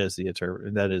right. That is the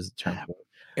term. That is the term.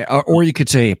 Or you could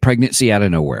say pregnancy out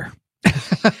of nowhere.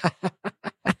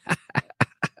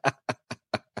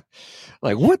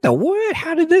 Like, what the what?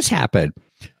 How did this happen?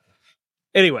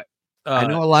 Anyway, I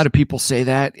know a lot of people say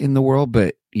that in the world,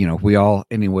 but we all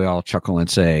chuckle and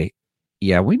say,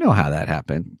 yeah, we know how that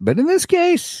happened. But in this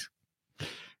case,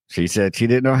 she said she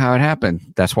didn't know how it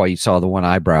happened. That's why you saw the one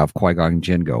eyebrow of Qui-Gon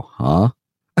Jinn go, huh?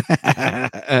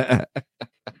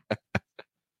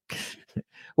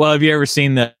 Well, have you ever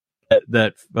seen that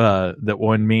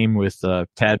one meme with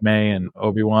Padme and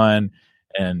Obi-Wan,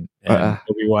 and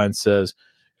Obi-Wan says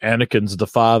Anakin's the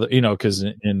father, because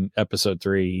in episode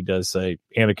 3 he does say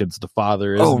Anakin's the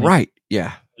father. Oh, right,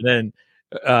 yeah. And then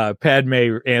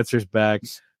Padme answers back,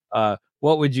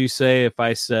 "What would you say if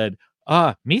I said,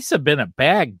 Misa been a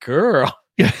bad girl?"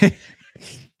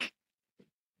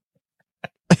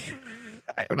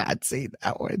 I have not seen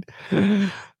that one.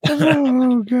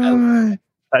 Oh God.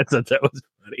 I thought that was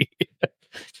funny.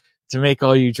 To make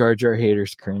all you Jar Jar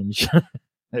haters cringe.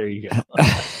 There you go.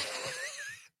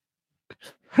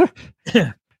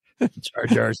 Jar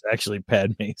Jar's actually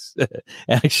Padme's,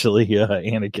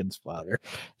 Anakin's father.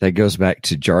 That goes back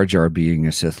to Jar Jar being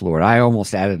a Sith Lord. I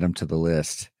almost added him to the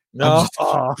list. No.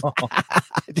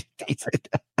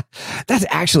 That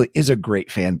actually is a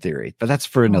great fan theory, but that's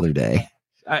for another day.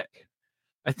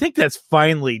 I think that's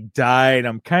finally died.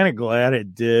 I'm kind of glad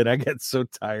it did. I got so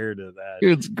tired of that.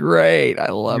 It's great.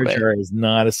 I love it. Jar Jar is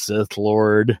not a Sith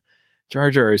Lord. Jar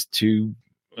Jar is too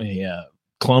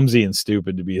clumsy and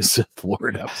stupid to be a Sith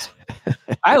Lord.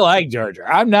 I like Jar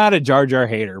Jar. I'm not a Jar Jar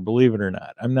hater, believe it or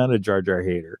not. I'm not a Jar Jar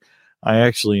hater. I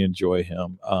actually enjoy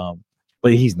him.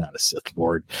 But he's not a Sith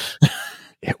Lord.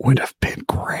 It would have been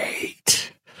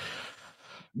great.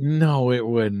 No, it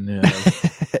wouldn't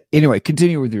have. Anyway,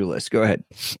 continue with your list. Go ahead.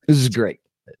 This is great.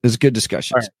 This is good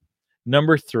discussion. Right.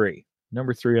 Number three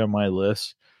on my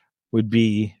list would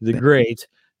be the great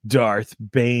Darth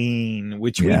Bane,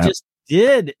 which we just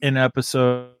did an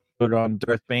episode on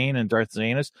Darth Bane and Darth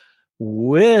Xanus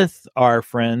with our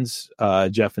friends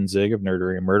Jeff and Zig of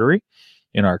Nerdery and Murdery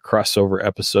in our crossover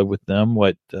episode with them,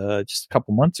 just a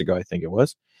couple months ago, I think it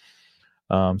was.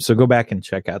 So go back and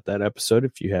check out that episode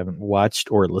if you haven't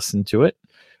watched or listened to it,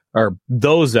 or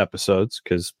those episodes,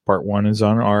 because part 1 is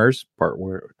on ours,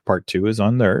 part 2 is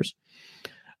on theirs.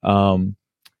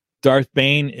 Darth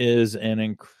Bane is an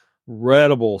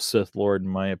incredible Sith Lord, in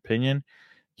my opinion.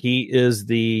 He is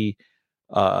the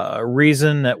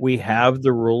reason that we have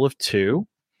the rule of 2.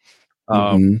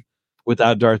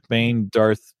 Without Darth Bane,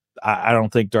 I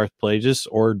don't think Darth Plagueis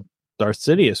or Darth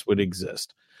Sidious would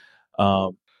exist.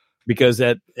 Because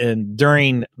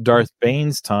during Darth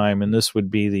Bane's time, and this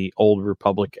would be the Old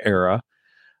Republic era,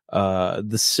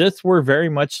 the Sith were very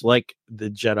much like the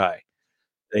Jedi.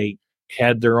 They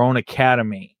had their own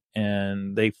academy,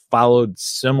 and they followed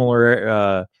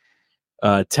similar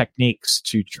techniques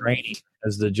to training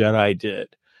as the Jedi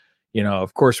did.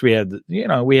 Of course, we have the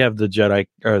Jedi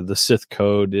or the Sith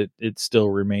code. It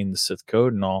still remained the Sith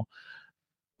code and all,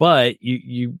 but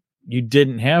you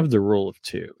didn't have the rule of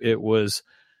 2. It was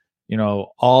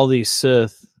all these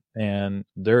Sith, and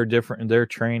they're different in their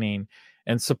training,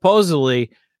 and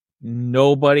supposedly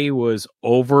nobody was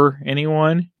over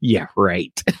anyone. Yeah,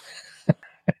 right.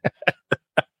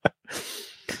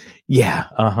 Yeah,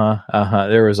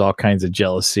 there was all kinds of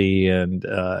jealousy and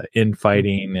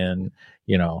infighting and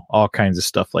all kinds of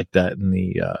stuff like that in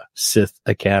the Sith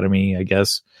Academy, I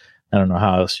guess. I don't know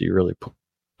how else you really put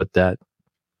that.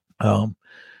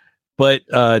 But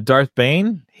Darth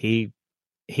Bane, he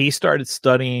started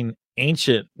studying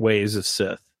ancient ways of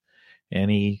Sith,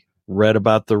 and he read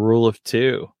about the rule of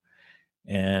 2,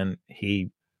 and he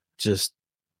just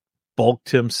bulked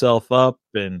himself up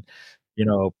and,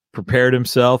 prepared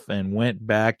himself and went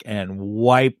back and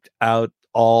wiped out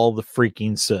all the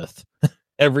freaking Sith,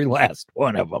 every last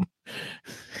one of them,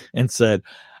 and said,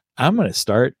 I'm going to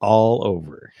start all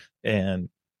over. And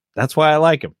that's why I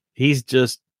like him. He's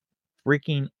just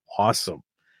freaking awesome.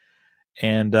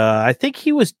 And I think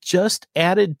he was just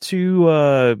added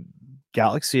to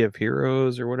Galaxy of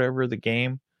Heroes or whatever, the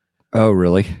game. Oh,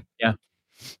 really? Yeah.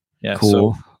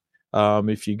 Cool. So,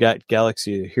 if you got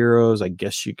Galaxy of Heroes, I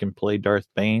guess you can play Darth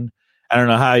Bane. I don't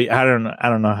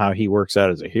know how he works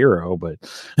out as a hero, but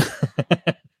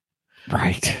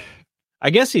right. I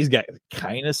guess he's got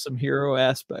kind of some hero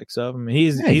aspects of him.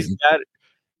 He's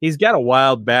got a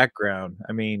wild background.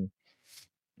 I mean,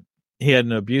 he had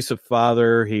an abusive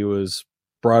father. He was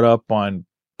brought up on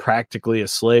practically a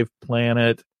slave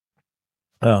planet.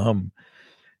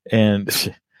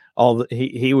 And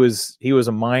he was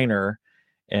a minor,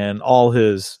 and all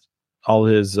his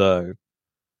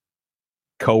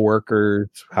co-workers,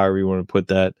 however you want to put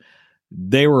that,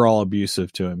 they were all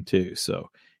abusive to him too. So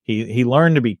he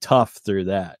learned to be tough through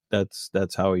that.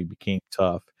 That's how he became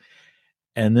tough.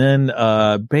 And then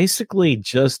basically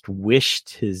just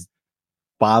wished his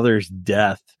father's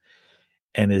death,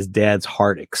 and his dad's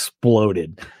heart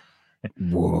exploded.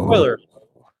 Whoa. Spoiler.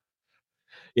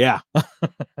 Yeah.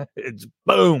 It's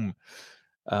boom.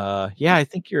 Yeah, I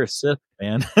think you're a Sith,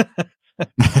 man.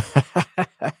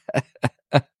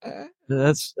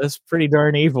 That's pretty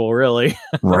darn evil, really.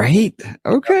 Right?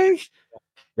 Okay.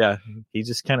 Yeah, he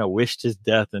just kind of wished his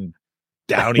death, and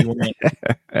down he went.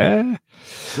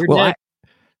 You're Well, dead.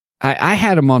 I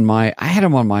had him on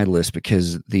my list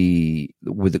because in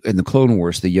the Clone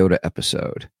Wars, the Yoda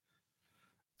episode,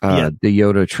 the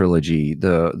Yoda trilogy,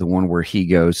 the one where he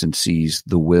goes and sees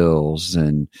the wills,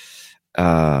 and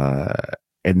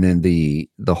then the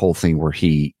whole thing where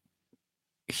he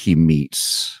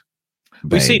meets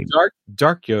we see Bane.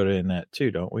 dark Yoda in that too,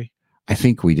 don't we? I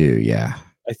think we do, yeah.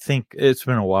 I think it's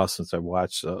been a while since I've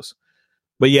watched those,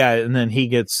 but yeah, and then he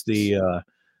gets the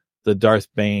Darth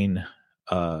Bane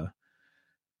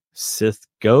Sith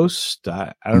ghost.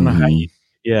 I don't know how.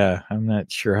 I'm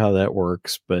not sure how that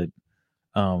works, but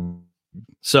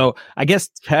so I guess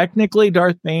technically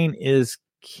Darth Bane is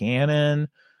canon,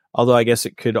 although I guess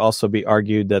it could also be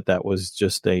argued that was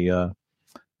just a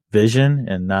vision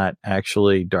and not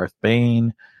actually Darth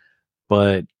Bane.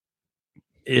 But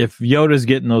if Yoda's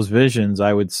getting those visions,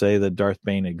 I would say that Darth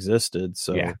Bane existed.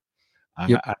 So yeah.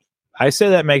 I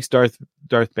say that makes Darth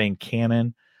Bane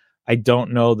canon. I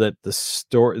don't know that the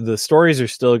stories are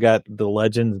still got the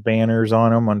Legends banners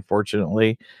on them.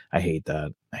 Unfortunately, I hate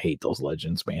that. I hate those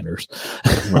Legends banners.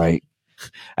 Right.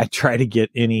 I try to get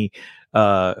any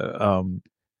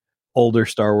older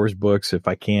Star Wars books if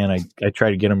I can. I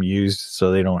try to get them used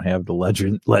so they don't have the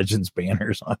Legends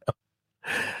banners on them.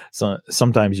 So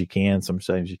sometimes you can,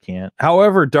 sometimes you can't.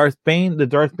 However, the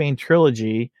Darth Bane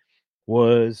trilogy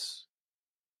was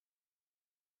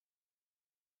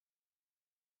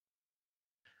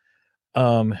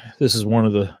this is one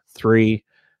of the 3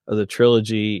 of the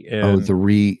trilogy. And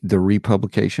the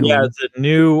republication. Yeah, one? the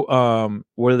new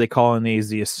what are they calling these?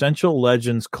 The Essential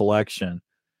Legends collection,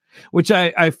 which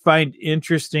I find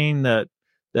interesting that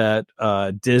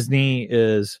Disney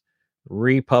is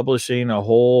republishing a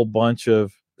whole bunch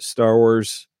of Star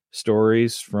Wars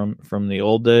stories from the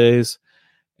old days,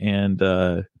 and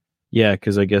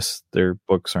because I guess their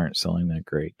books aren't selling that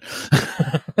great.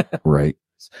 Right.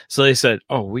 So they said,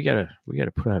 "Oh, we gotta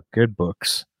put out good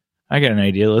books." I got an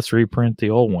idea. Let's reprint the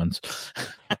old ones.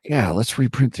 Yeah, let's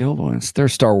reprint the old ones. They're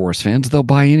Star Wars fans. They'll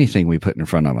buy anything we put in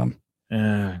front of them.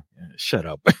 Shut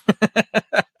up.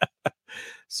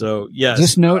 So, yes.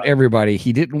 Just note, everybody,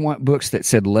 he didn't want books that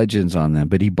said Legends on them,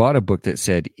 but he bought a book that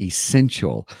said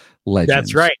Essential Legends.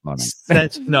 That's right. On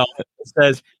it. No, it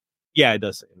says, it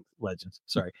does say Legends.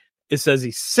 Sorry. It says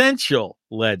Essential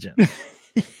Legends.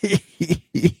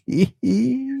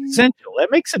 Essential. That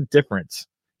makes a difference.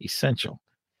 Essential.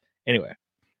 Anyway.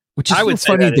 Which is I would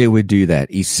say funny that they would do that.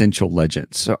 Essential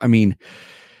Legends. So, I mean,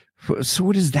 so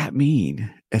what does that mean?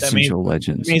 Essential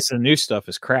Legends. It means the new stuff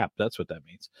is crap. That's what that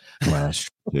means. Well, that's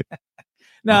true.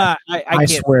 No, I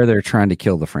swear they're trying to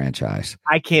kill the franchise.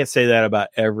 I can't say that about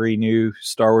every new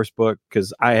Star Wars book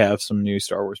because I have some new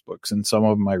Star Wars books and some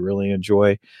of them I really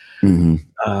enjoy. Mm-hmm.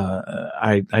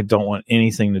 I don't want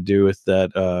anything to do with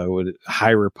that with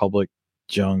High Republic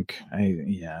junk.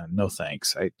 No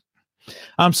thanks.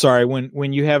 I'm sorry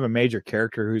when you have a major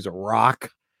character who's a rock,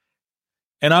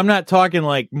 and I'm not talking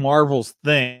like Marvel's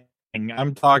thing.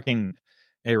 I'm talking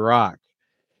a rock.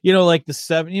 You know, like in the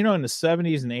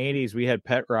 70s and 80s, we had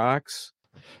pet rocks.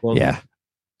 Well, yeah.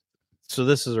 So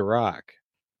this is a rock.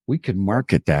 We could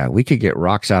market that. We could get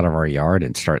rocks out of our yard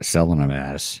and start selling them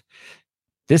as,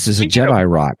 this is a Jedi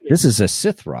rock. This is a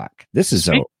Sith rock. This is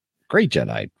a great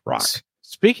Jedi rock.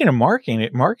 Speaking of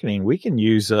marketing, we can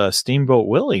use Steamboat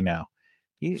Willie now.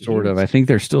 Sort of. I think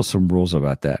there's still some rules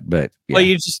about that, but yeah. Well,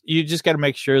 you just got to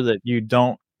make sure that you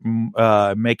don't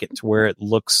make it to where it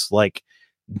looks like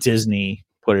Disney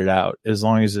put it out, as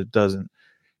long as it doesn't,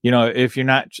 if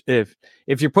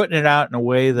you're putting it out in a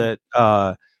way that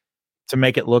to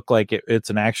make it look like it's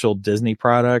an actual Disney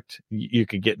product, you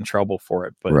could get in trouble for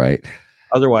it. But right.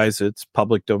 Otherwise it's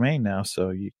public domain now, so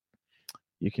you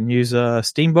can use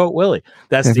Steamboat Willie.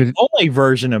 That's the only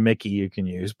version of Mickey you can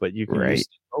use, but you can use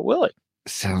Steamboat Willie.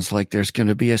 Sounds like there's going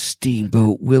to be a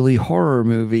Steamboat Willie horror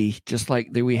movie, just like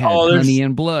we had Honey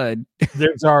and Blood.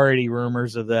 There's already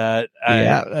rumors of that.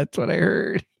 Yeah, that's what I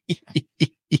heard.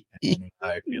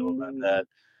 I feel know about that.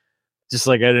 Just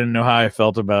like I didn't know how I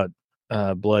felt about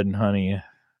Blood and Honey.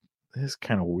 It's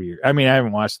kind of weird. I mean, I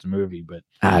haven't watched the movie, but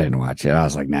I didn't watch it. I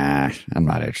was like, nah, I'm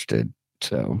not interested.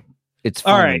 So it's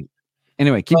fun. All right.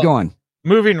 Anyway, keep going.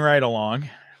 Moving right along.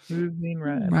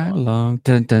 Right along.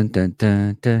 Dun, dun, dun,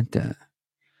 dun, dun, dun.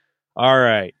 All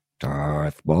right.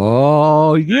 Darth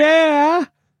Maul. Yeah.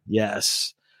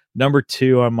 Yes. Number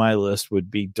 2 on my list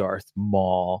would be Darth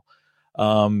Maul.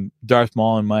 Darth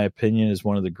Maul, in my opinion, is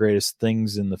one of the greatest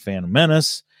things in the Phantom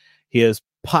Menace. He has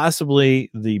possibly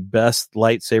the best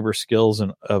lightsaber skills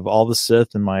of all the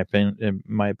Sith, in my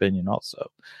opinion,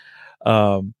 also.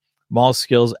 Maul's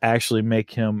skills actually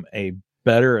make him a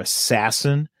better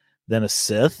assassin than a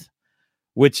Sith,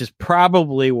 which is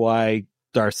probably why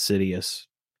Darth Sidious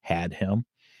had him.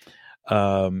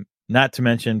 Not to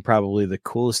mention probably the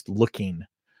coolest looking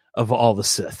of all the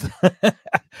Sith.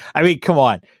 I mean, come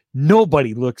on.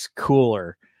 Nobody looks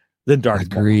cooler than Darth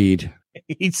Agreed.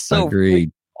 Maul. He's so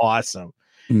awesome.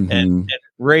 Mm-hmm. And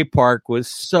Ray Park was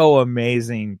so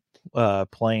amazing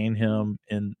playing him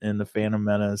in the Phantom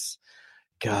Menace.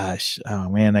 Gosh, oh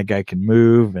man, that guy can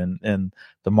move, and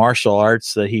the martial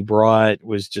arts that he brought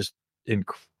was just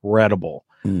incredible.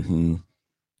 Mm-hmm.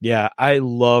 Yeah, I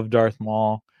love Darth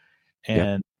Maul,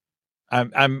 and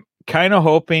I'm kind of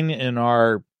hoping in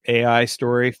our AI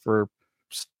story for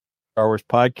Star Wars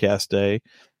Podcast Day,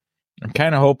 I'm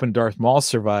kind of hoping Darth Maul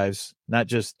survives, not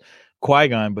just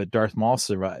Qui-Gon, but Darth Maul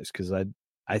survives, because I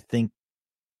think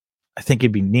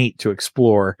it'd be neat to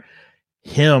explore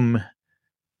him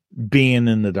being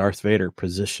in the Darth Vader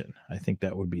position. I think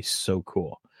that would be so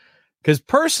cool. Because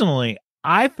personally,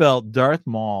 I felt Darth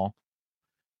Maul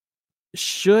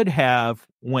should have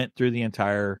went through the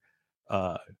entire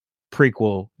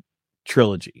prequel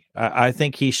trilogy. I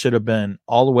think he should have been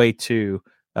all the way to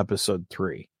episode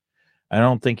 3. I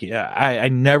don't think I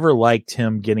never liked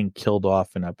him getting killed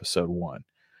off in episode 1.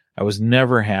 I was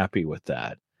never happy with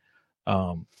that.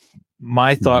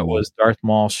 My thought was Darth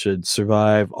Maul should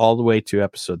survive all the way to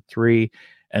episode 3,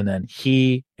 and then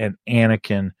he and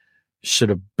Anakin should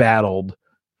have battled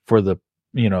for the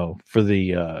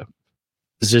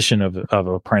position of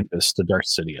apprentice to Darth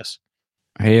Sidious.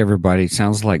 Hey, everybody.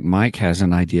 Sounds like Mike has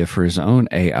an idea for his own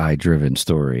AI-driven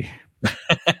story.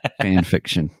 Fan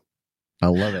fiction. I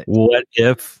love it. What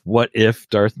if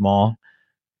Darth Maul?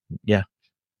 Yeah.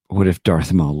 What if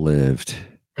Darth Maul lived?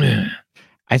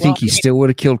 I think he still would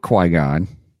have killed Qui-Gon.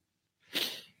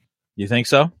 You think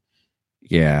so?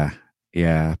 Yeah.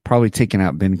 Yeah. Probably taking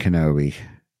out Ben Kenobi.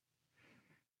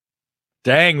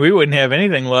 Dang, we wouldn't have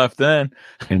anything left then.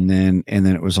 And then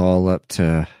it was all up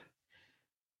to...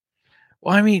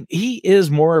 Well, I mean, he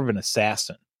is more of an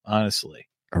assassin, honestly.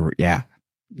 Yeah.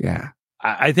 Yeah.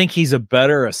 I think he's a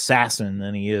better assassin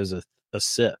than he is a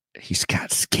Sith. He's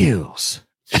got skills.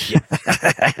 Yeah.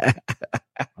 I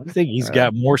think he's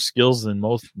got more skills than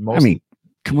most. I mean,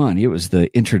 come on. It was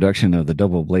the introduction of the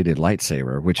double-bladed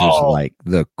lightsaber, which was like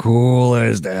the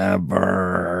coolest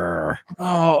ever.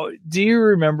 Oh, do you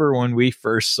remember when we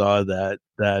first saw that?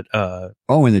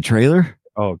 In the trailer?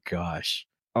 Oh, gosh.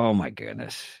 Oh, my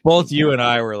goodness. Both you and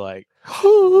I were like,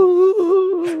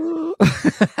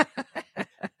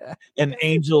 and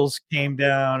angels came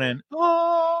down and,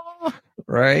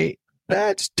 right?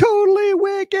 That's totally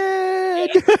wicked.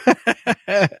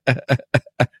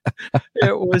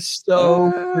 It was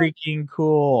so freaking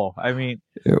cool. I mean,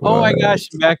 my gosh,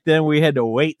 back then we had to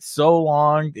wait so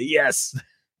long. Yes,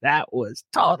 that was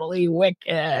totally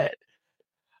wicked.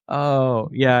 Oh,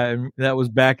 yeah, and that was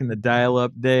back in the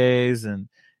dial-up days, and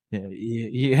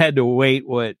you had to wait,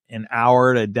 an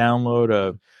hour to download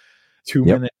a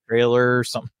 2-minute trailer or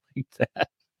something like that.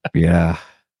 Yeah.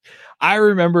 I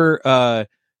remember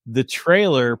the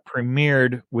trailer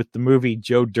premiered with the movie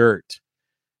Joe Dirt,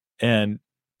 and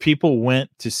people went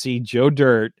to see Joe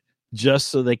Dirt just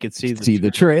so they could see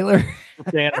the trailer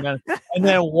and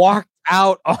then walked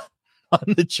out on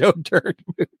the Joe Dirt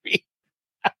movie.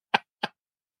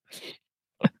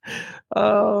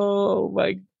 Oh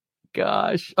my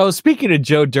gosh. Oh, speaking of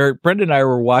Joe Dirt, Brenda and I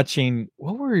were watching,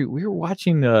 we were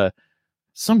watching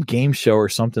some game show or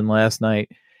something last night,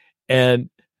 and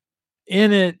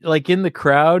in it, like in the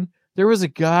crowd, there was a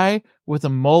guy with a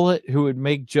mullet who would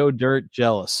make Joe Dirt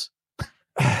jealous.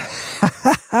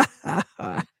 I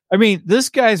mean, this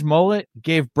guy's mullet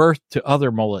gave birth to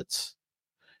other mullets.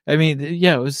 I mean,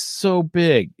 yeah, it was so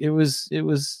big. It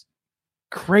was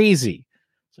crazy.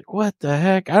 It's like, what the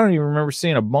heck? I don't even remember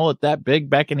seeing a mullet that big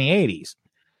back in the 80s.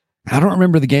 I don't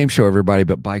remember the game show, everybody,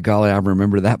 but by golly, I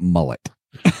remember that mullet.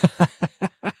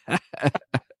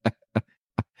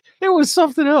 It was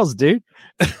something else, dude.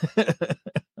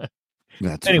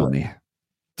 That's funny.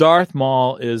 Darth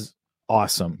Maul is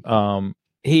awesome.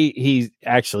 He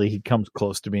comes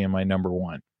close to being my number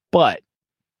one, but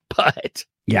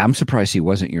Yeah, I'm surprised he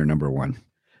wasn't your number one.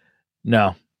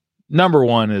 no, number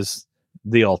one is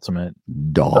the ultimate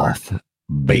Darth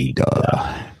Vader.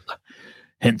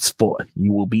 Henceforth,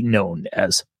 you will be known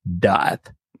as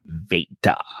Darth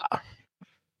Vader.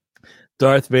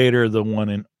 Darth Vader, the one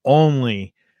and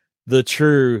only, the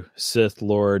true Sith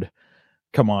Lord.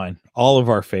 Come on, all of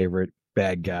our favorite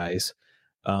bad guys.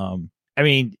 I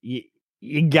mean, you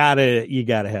gotta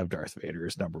have Darth Vader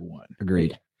as number one.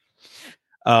 Agreed.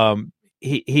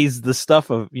 He's the stuff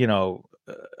of,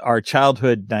 our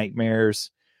childhood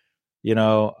nightmares.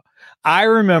 I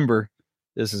remember,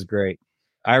 this is great.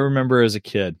 I remember as a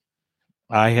kid,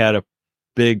 I had a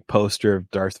big poster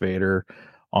of Darth Vader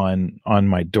on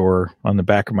my door, on the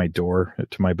back of my door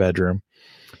to my bedroom.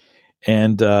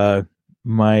 And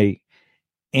my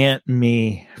Aunt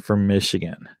Me from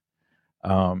Michigan,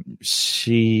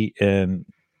 she and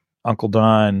Uncle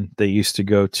Don, they used to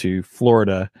go to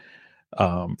Florida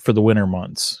for the winter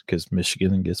months because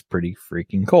Michigan gets pretty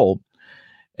freaking cold.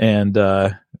 And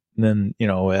then,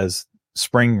 as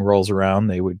spring rolls around,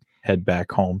 they would head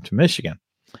back home to Michigan.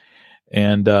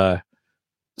 And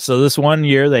so this one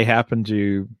year they happened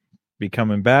to be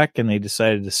coming back, and they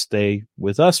decided to stay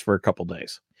with us for a couple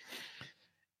days.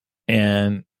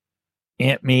 And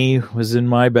Aunt Me was in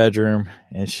my bedroom,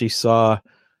 and she saw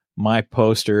my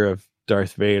poster of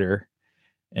Darth Vader,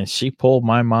 and she pulled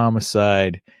my mom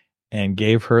aside and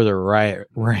ran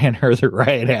her the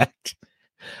riot act.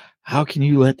 How can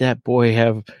you let that boy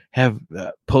have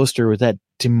a poster with that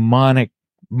demonic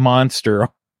monster?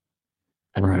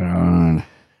 Right on.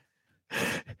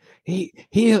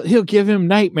 He'll give him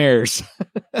nightmares.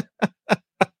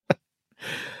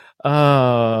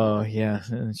 Oh, yeah.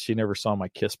 She never saw my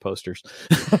Kiss posters.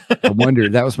 I wonder,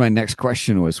 that was my next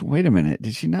question was, wait a minute,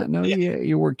 did she not know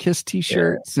you wore Kiss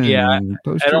t-shirts and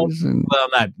posters? Well,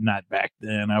 not back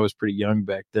then. I was pretty young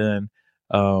back then.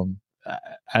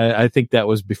 I think that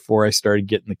was before I started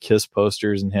getting the Kiss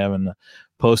posters and having the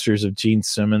posters of Gene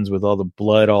Simmons with all the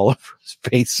blood all over his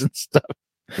face and stuff.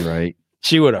 Right.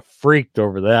 She would have freaked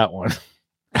over that one.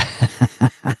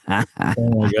 Oh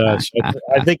my gosh.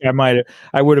 I think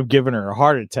I would have given her a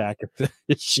heart attack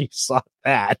if she saw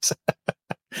that.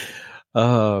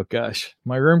 Oh gosh.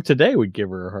 My room today would give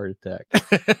her a heart attack.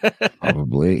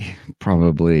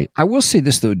 Probably. I will say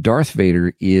this though, Darth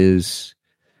Vader is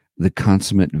the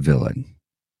consummate villain.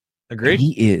 Agreed.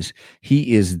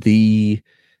 He is the,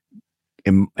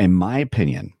 in my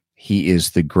opinion, he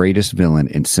is the greatest villain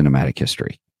in cinematic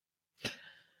history.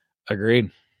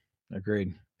 Agreed.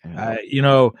 I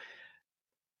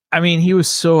mean, he was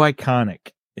so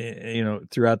iconic,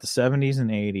 throughout the 70s and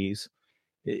 80s.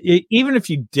 Even if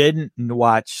you didn't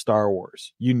watch Star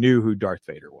Wars, you knew who Darth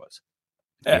Vader was.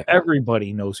 Yeah.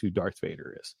 Everybody knows who Darth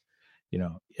Vader is.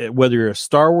 Whether you're a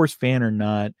Star Wars fan or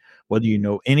not, whether you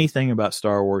know anything about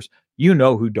Star Wars, you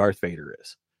know who Darth Vader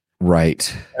is.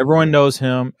 Right. Everyone knows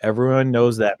him. Everyone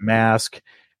knows that mask.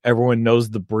 Everyone knows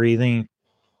the breathing.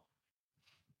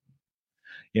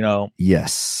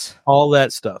 Yes, all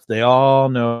that stuff. They all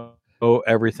know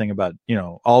everything about,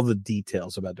 all the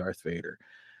details about Darth Vader.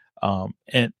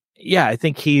 And yeah, I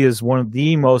think he is one of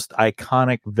the most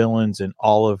iconic villains in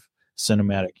all of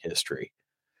cinematic history.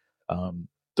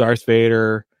 Darth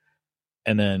Vader,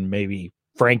 and then maybe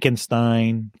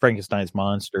Frankenstein's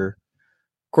monster.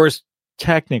 Of course,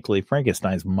 technically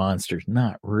Frankenstein's monster is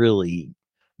not really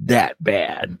that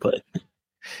bad, but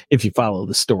if you follow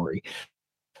the story.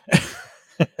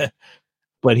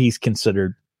 But he's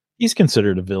considered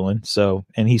a villain, so,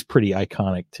 and he's pretty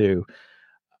iconic too.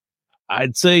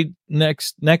 I'd say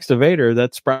next to Vader,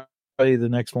 that's probably the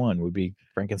next one would be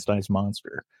Frankenstein's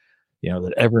monster,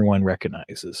 that everyone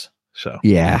recognizes. So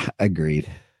yeah, agreed.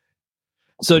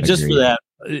 So just for that,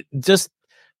 just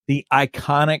the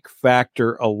iconic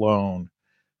factor alone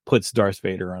puts Darth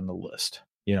Vader on the list.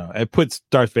 It puts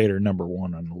Darth Vader number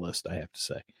one on the list, I have to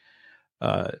say.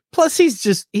 Plus he's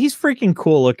freaking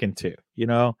cool looking too,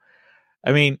 I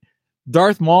mean,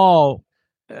 Darth Maul,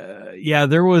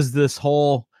 there was this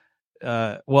whole,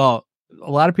 well, a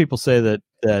lot of people say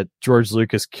that George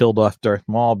Lucas killed off Darth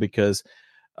Maul because,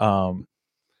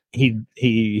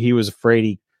 he was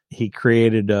afraid he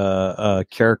created a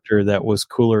character that was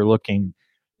cooler looking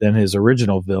than his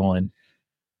original villain.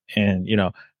 And,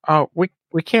 oh, we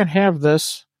can't have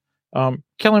this.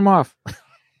 Kill him off.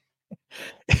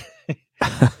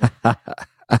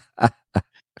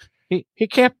 He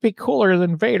can't be cooler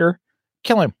than Vader.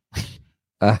 Kill him.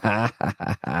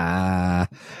 I'm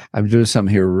doing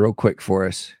something here real quick for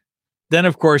us. Then,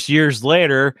 of course, years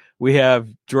later, we have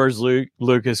George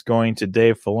Lucas going to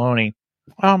Dave Filoni.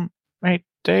 Hey,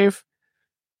 Dave,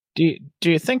 do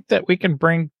you think that we can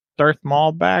bring Darth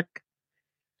Maul back?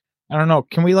 I don't know.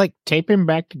 Can we like tape him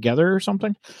back together or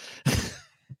something?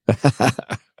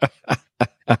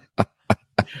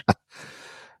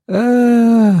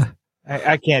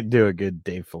 I can't do a good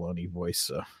Dave Filoni voice,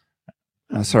 so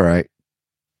that's all right.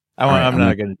 I'm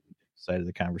not going to side of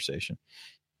the conversation.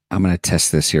 I'm going to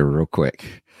test this here real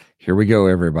quick. Here we go,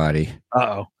 everybody.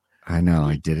 Uh-oh. I know.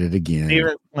 I did it again.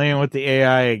 Steven playing with the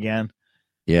AI again.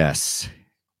 Yes.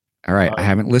 All right. I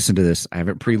haven't listened to this. I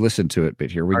haven't pre-listened to it,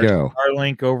 but here we go. Our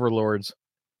link overlords.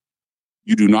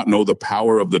 You do not know the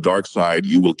power of the dark side.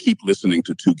 You will keep listening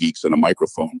to Two Geeks and a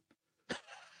Microphone.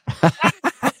 That's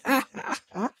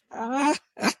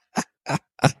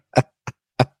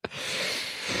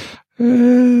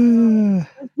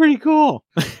pretty cool.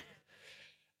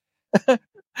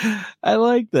 I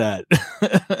like that.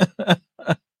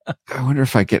 I wonder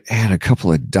if I could add a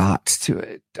couple of dots to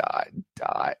it.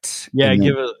 Dot. Yeah,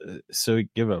 give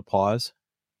it a pause.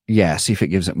 Yeah, see if it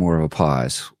gives it more of a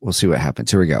pause. We'll see what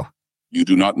happens. Here we go. You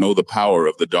do not know the power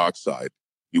of the dark side.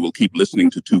 You will keep listening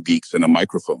to Two Geeks and a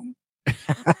Microphone.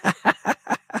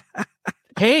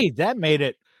 Hey, that made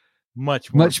it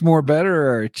much more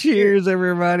better. Cheers,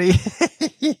 everybody.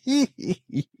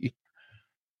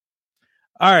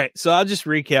 All right, so I'll just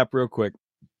recap real quick.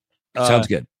 Sounds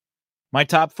good. My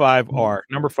top 5 are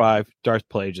number 5, Darth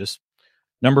Plagueis.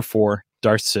 Number 4,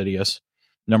 Darth Sidious.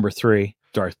 Number 3,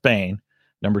 Darth Bane.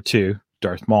 Number 2,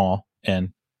 Darth Maul.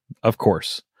 And, of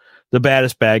course, the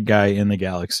baddest bad guy in the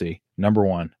galaxy. Number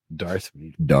 1, Darth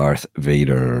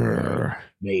Vader.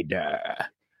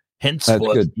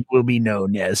 Henceforth, he will be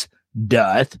known as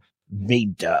Darth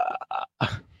Vader.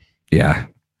 Yeah.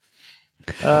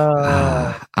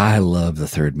 I love the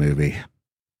third movie.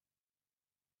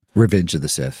 Revenge of the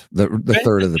Sith. The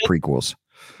third of the prequels.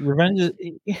 Revenge of,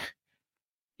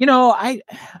 I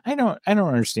don't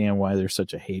understand why there's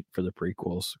such a hate for the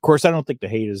prequels. Of course, I don't think the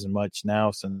hate is much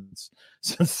now since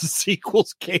the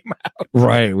sequels came out.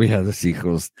 Right, we have the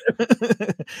sequels.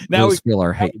 Now we spill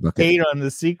our hate bucket. Hate on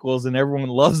the sequels, and everyone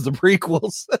loves the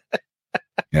prequels.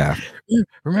 Yeah.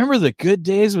 Remember the good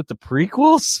days with the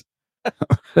prequels?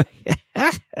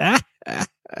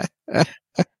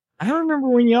 I remember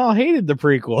when y'all hated the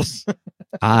prequels.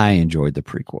 I enjoyed the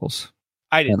prequels.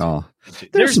 I didn't.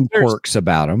 There's some quirks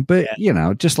about them, but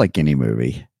just like any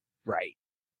movie, right?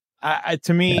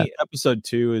 To me, Episode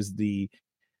 2 is the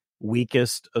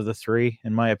weakest of the 3,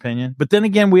 in my opinion. But then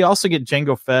again, we also get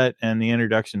Jango Fett and the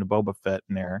introduction to Boba Fett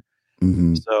in there.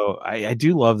 Mm-hmm. So I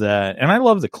do love that, and I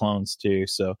love the clones too.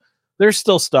 So there's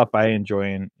still stuff I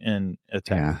enjoy in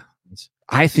Attack. Yeah.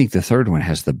 I think the third one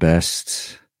has the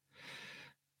best.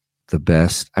 I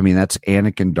mean, that's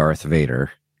Anakin Darth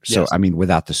Vader. So, yes. I mean,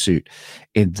 without the suit,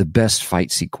 and the best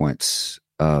fight sequence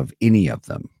of any of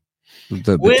them,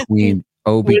 between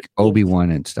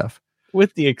Obi-Wan and stuff,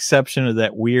 with the exception of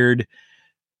that weird,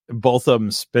 both of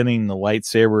them spinning the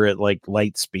lightsaber at like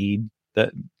light speed.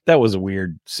 That was a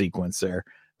weird sequence there.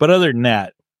 But other than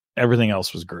that, everything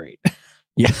else was great.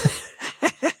 Yeah.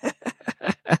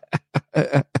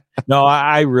 No,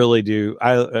 I really do.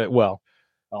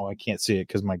 I can't see it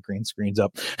because my green screen's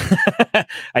up.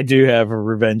 I do have a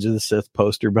Revenge of the Sith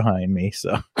poster behind me,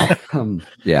 so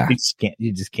yeah,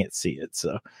 you just can't see it.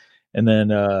 So, and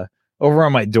then over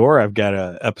on my door, I've got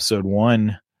a Episode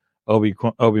 1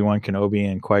 Obi-Wan Kenobi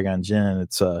and Qui-Gon Jinn.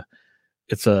 It's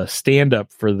a stand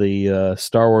up for the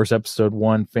Star Wars Episode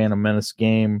 1 Phantom Menace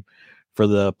game for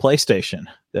the PlayStation.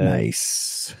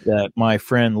 Nice. That my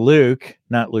friend Luke,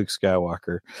 not Luke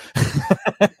Skywalker.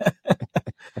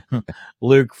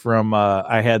 Luke from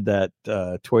I had that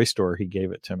toy store, he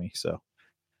gave it to me, so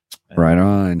right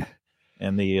on.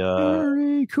 And the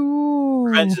very cool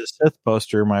Revenge of the Sith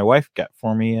poster my wife got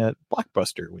for me at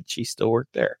Blockbuster when she still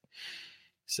worked there.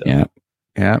 So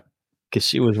yeah, because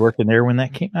she was working there when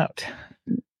that came out.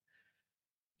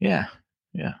 Yeah.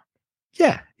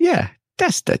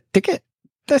 That's the ticket.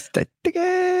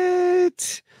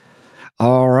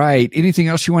 All right, anything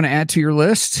else you want to add to your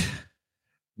list?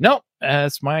 Nope.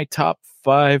 That's my top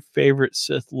 5 favorite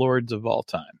Sith Lords of all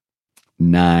time.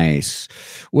 Nice.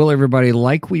 Well, everybody,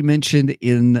 like we mentioned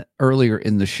earlier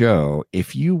in the show,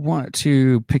 if you want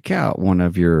to pick out one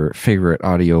of your favorite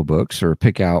audiobooks or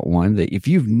pick out one that if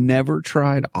you've never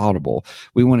tried Audible,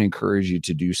 we want to encourage you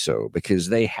to do so because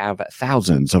they have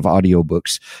thousands of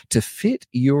audiobooks to fit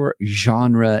your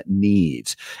genre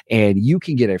needs. And you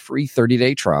can get a free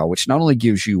 30-day trial, which not only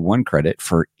gives you 1 credit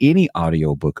for any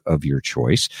audiobook of your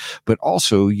choice, but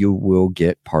also you will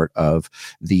get part of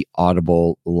the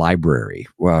Audible library.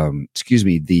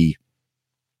 The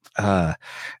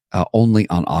only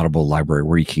on Audible library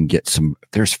where you can get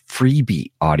there's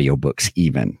freebie audiobooks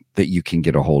even that you can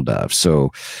get a hold of.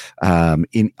 So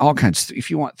in all kinds, if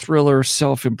you want thriller,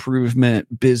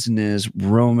 self-improvement, business,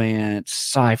 romance,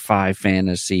 sci-fi,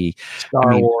 fantasy,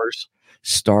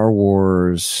 Star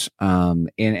Wars.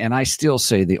 And I still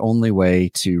say the only way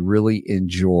to really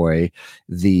enjoy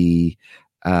the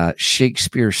William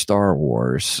Shakespeare Star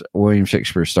Wars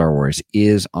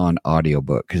is on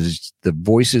audiobook because the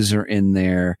voices are in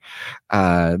there,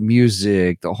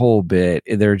 music, the whole bit.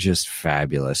 They're just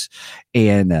fabulous.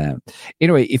 And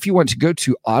anyway, if you want to go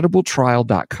to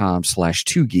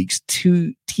audibletrial.com/2geeks,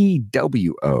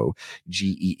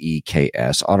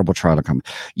 TWOGEEKS, audibletrial.com,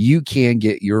 you can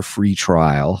get your free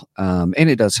trial. And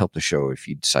it does help the show if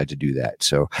you decide to do that.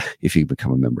 So if you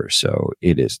become a member, so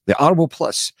it is the Audible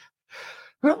Plus.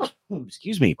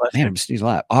 Excuse me, man, I'm sneezing a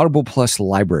lot. Audible Plus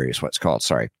Library is what it's called.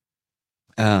 Sorry.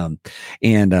 And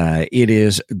it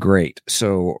is great.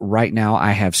 So right now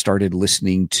I have started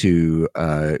listening to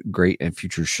a great and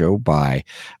future show by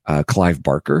Clive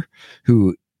Barker,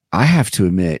 who I have to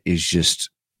admit is just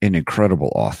an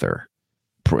incredible author.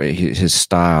 His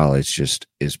style is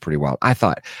pretty wild. I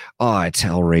thought, it's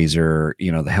Hellraiser,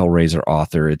 the Hellraiser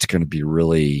author. It's going to be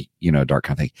really, dark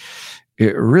kind of thing.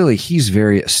 He's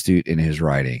very astute in his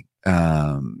writing.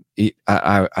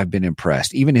 I've been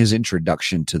impressed. Even his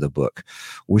introduction to the book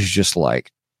was just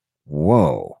like,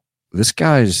 whoa, this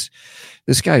guy's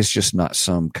just not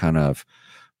some kind of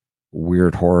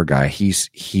weird horror guy.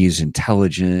 He's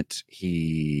intelligent.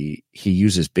 He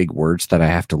uses big words that I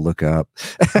have to look up.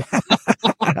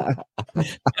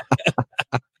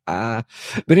 But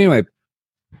anyway,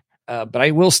 but I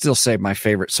will still say my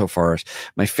favorite so far is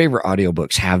my favorite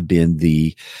audiobooks have been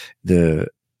the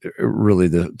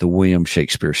William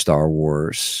Shakespeare Star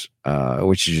Wars,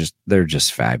 which is they're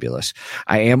just fabulous.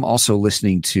 I am also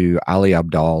listening to Ali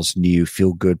Abdaal's new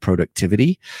Feel Good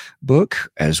Productivity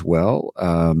book as well,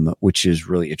 which is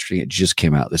really interesting. It just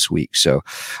came out this week. So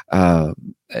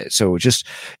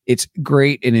it's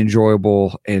great and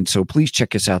enjoyable. And so please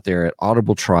check us out there at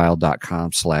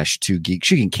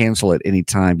audibletrial.com/2geeks. You can cancel at any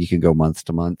time. You can go month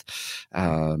to month,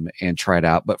 and try it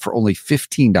out. But for only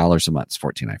 $15 a month, it's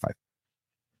 $14.95.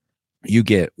 You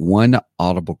get 1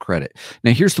 Audible credit.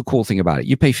 Now, here's the cool thing about it.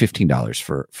 You pay $15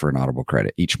 for an Audible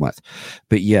credit each month.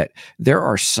 But yet, there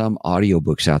are some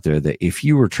audiobooks out there that if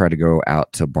you were trying to go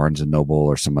out to Barnes & Noble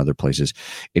or some other places,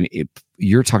 and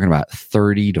you're talking about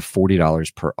 $30 to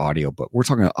 $40 per audiobook. We're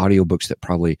talking about audiobooks that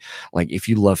probably, like if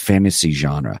you love fantasy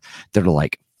genre, that are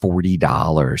like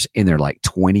 $40 and they're like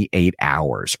 28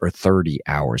 hours or 30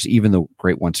 hours. Even the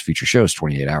Great Ones Future Show is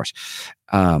 28 hours.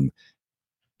 You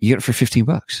get it for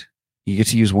 $15. You get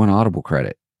to use 1 Audible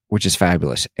credit, which is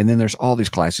fabulous. And then there's all these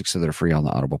classics that are free on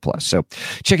the Audible Plus. So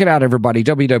check it out, everybody.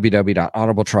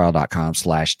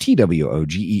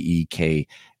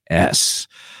 www.audibletrial.com/TWOGEEKS.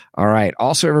 All right.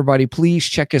 Also, everybody, please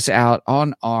check us out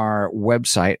on our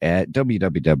website at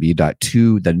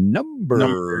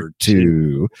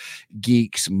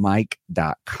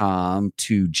www.2geeksmic.com,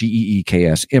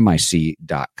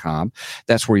 TWOGEEKSMIC.com.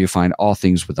 That's where you find all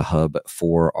things with the hub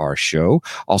for our show.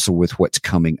 Also with what's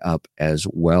coming up as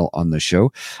well on the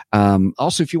show.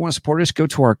 Also, if you want to support us, go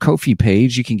to our Ko-fi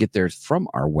page. You can get there from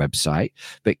our website,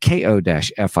 but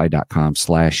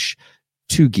ko-fi.com/2geeks,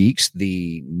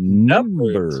 the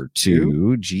number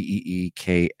 2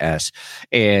 GEEKS.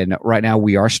 And right now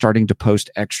we are starting to post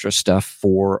extra stuff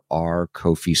for our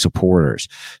Ko-fi supporters.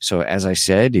 So as I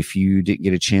said, if you didn't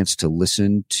get a chance to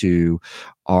listen to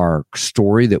our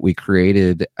story that we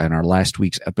created in our last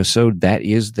week's episode, that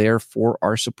is there for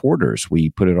our supporters.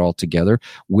 We put it all together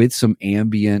with some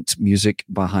ambient music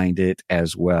behind it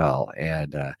as well.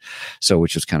 And so,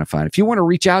 which is kind of fun. If you want to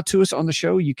reach out to us on the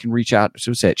show, you can reach out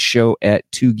to us at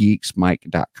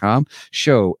show@2geeksmic.com,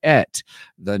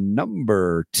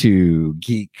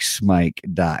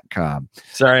 show@2geeksmic.com.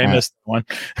 Sorry, I missed one.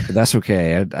 That's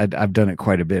okay. I've done it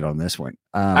quite a bit on this one.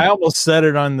 I almost said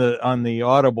it on the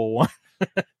Audible one.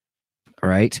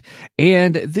 Right.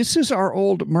 And this is our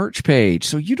old merch page.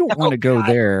 So you don't want to go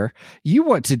there. You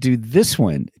want to do this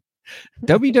one.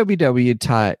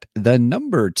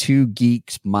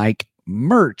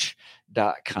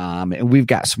 www.2geeksmikemerch.com. And we've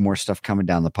got some more stuff coming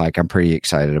down the pike. I'm pretty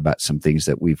excited about some things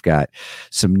that we've got,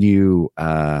 some new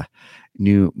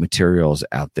materials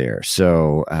out there.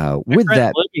 So with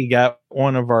that, Libby got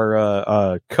one of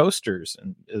our coasters,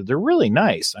 and they're really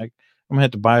nice. I'm gonna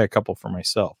have to buy a couple for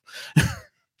myself.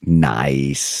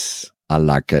 Nice. I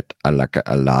like it. I like it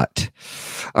a lot.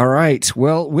 All right.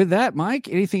 Well, with that, Mike,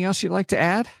 anything else you'd like to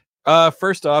add?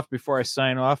 First off, before I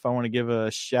sign off, I want to give a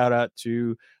shout out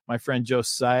to my friend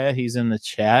Josiah. He's in the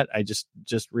chat. I just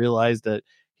realized that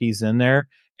he's in there.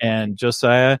 And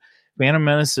Josiah, Phantom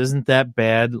Menace isn't that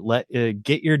bad.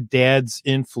 Get your dad's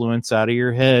influence out of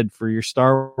your head for your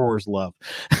Star Wars love.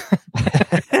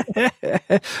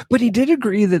 But he did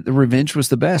agree that the Revenge was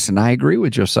the best, and I agree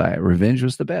with Josiah. Revenge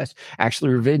was the best.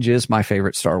 Actually, Revenge is my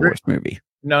favorite Star Wars movie.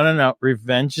 No.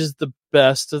 Revenge is the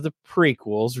best of the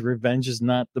prequels. Revenge is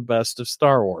not the best of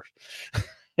Star Wars.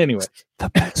 Anyway, the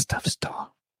best of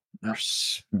Star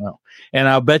Wars. No. And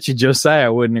I'll bet you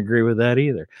Josiah wouldn't agree with that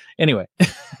either. Anyway.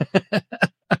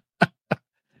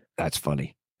 That's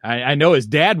funny. I know his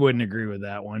dad wouldn't agree with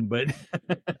that one, but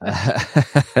I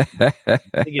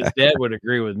think his dad would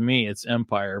agree with me. It's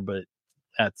Empire, but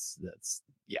that's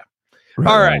yeah.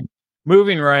 Right. All right.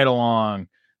 Moving right along.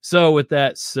 So with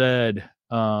that said,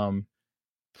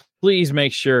 please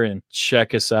make sure and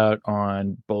check us out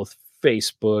on both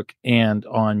Facebook and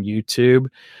on YouTube.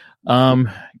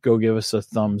 Go give us a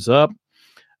thumbs up.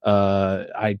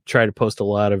 I try to post a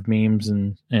lot of memes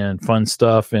and fun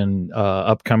stuff and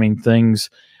upcoming things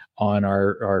on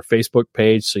our Facebook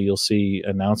page. So you'll see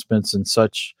announcements and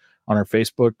such on our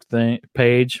Facebook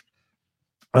page.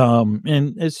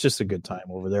 And it's just a good time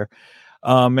over there.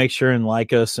 Make sure and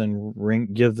like us and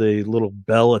give the little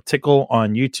bell a tickle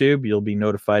on YouTube. You'll be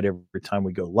notified every time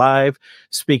we go live.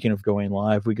 Speaking of going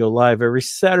live, we go live every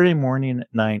Saturday morning at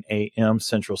 9 a.m.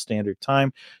 Central Standard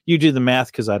Time. You do the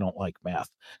math because I don't like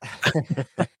math.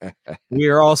 We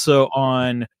are also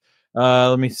on,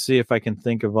 let me see if I can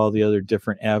think of all the other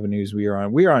different avenues we are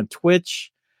on. We are on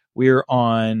Twitch. We are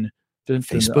on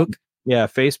Facebook. Yeah,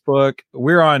 Facebook.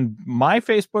 We're on my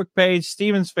Facebook page,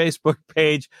 Steven's Facebook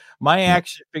page, my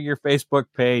Action Figure Facebook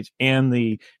page, and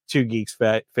the Two Geeks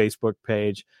Facebook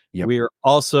page. Yep. We are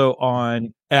also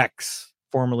on X,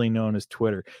 formerly known as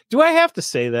Twitter. Do I have to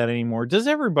say that anymore? Does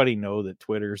everybody know that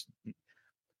Twitter's...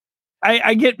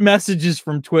 I get messages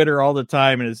from Twitter all the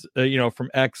time, and it's from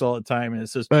X all the time, and it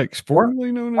says X,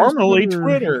 formerly known as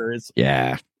Twitter. It's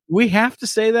yeah. We have to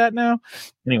say that now.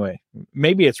 Anyway,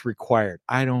 maybe it's required.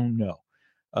 I don't know.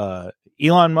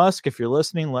 Elon Musk, if you're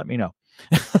listening, let me know.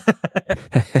 Not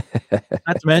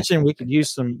to mention, we could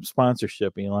use some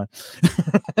sponsorship, Elon.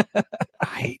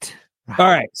 Right. All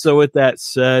right. So with that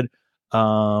said,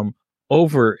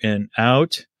 over and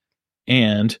out,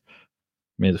 and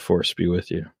may the force be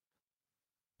with you.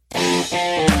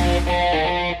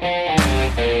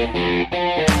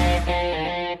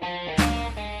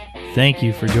 Thank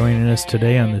you for joining us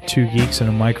today on the Two Geeks and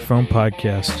a Microphone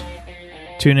podcast.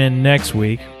 Tune in next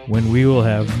week when we will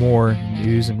have more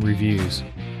news and reviews.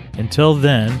 Until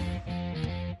then,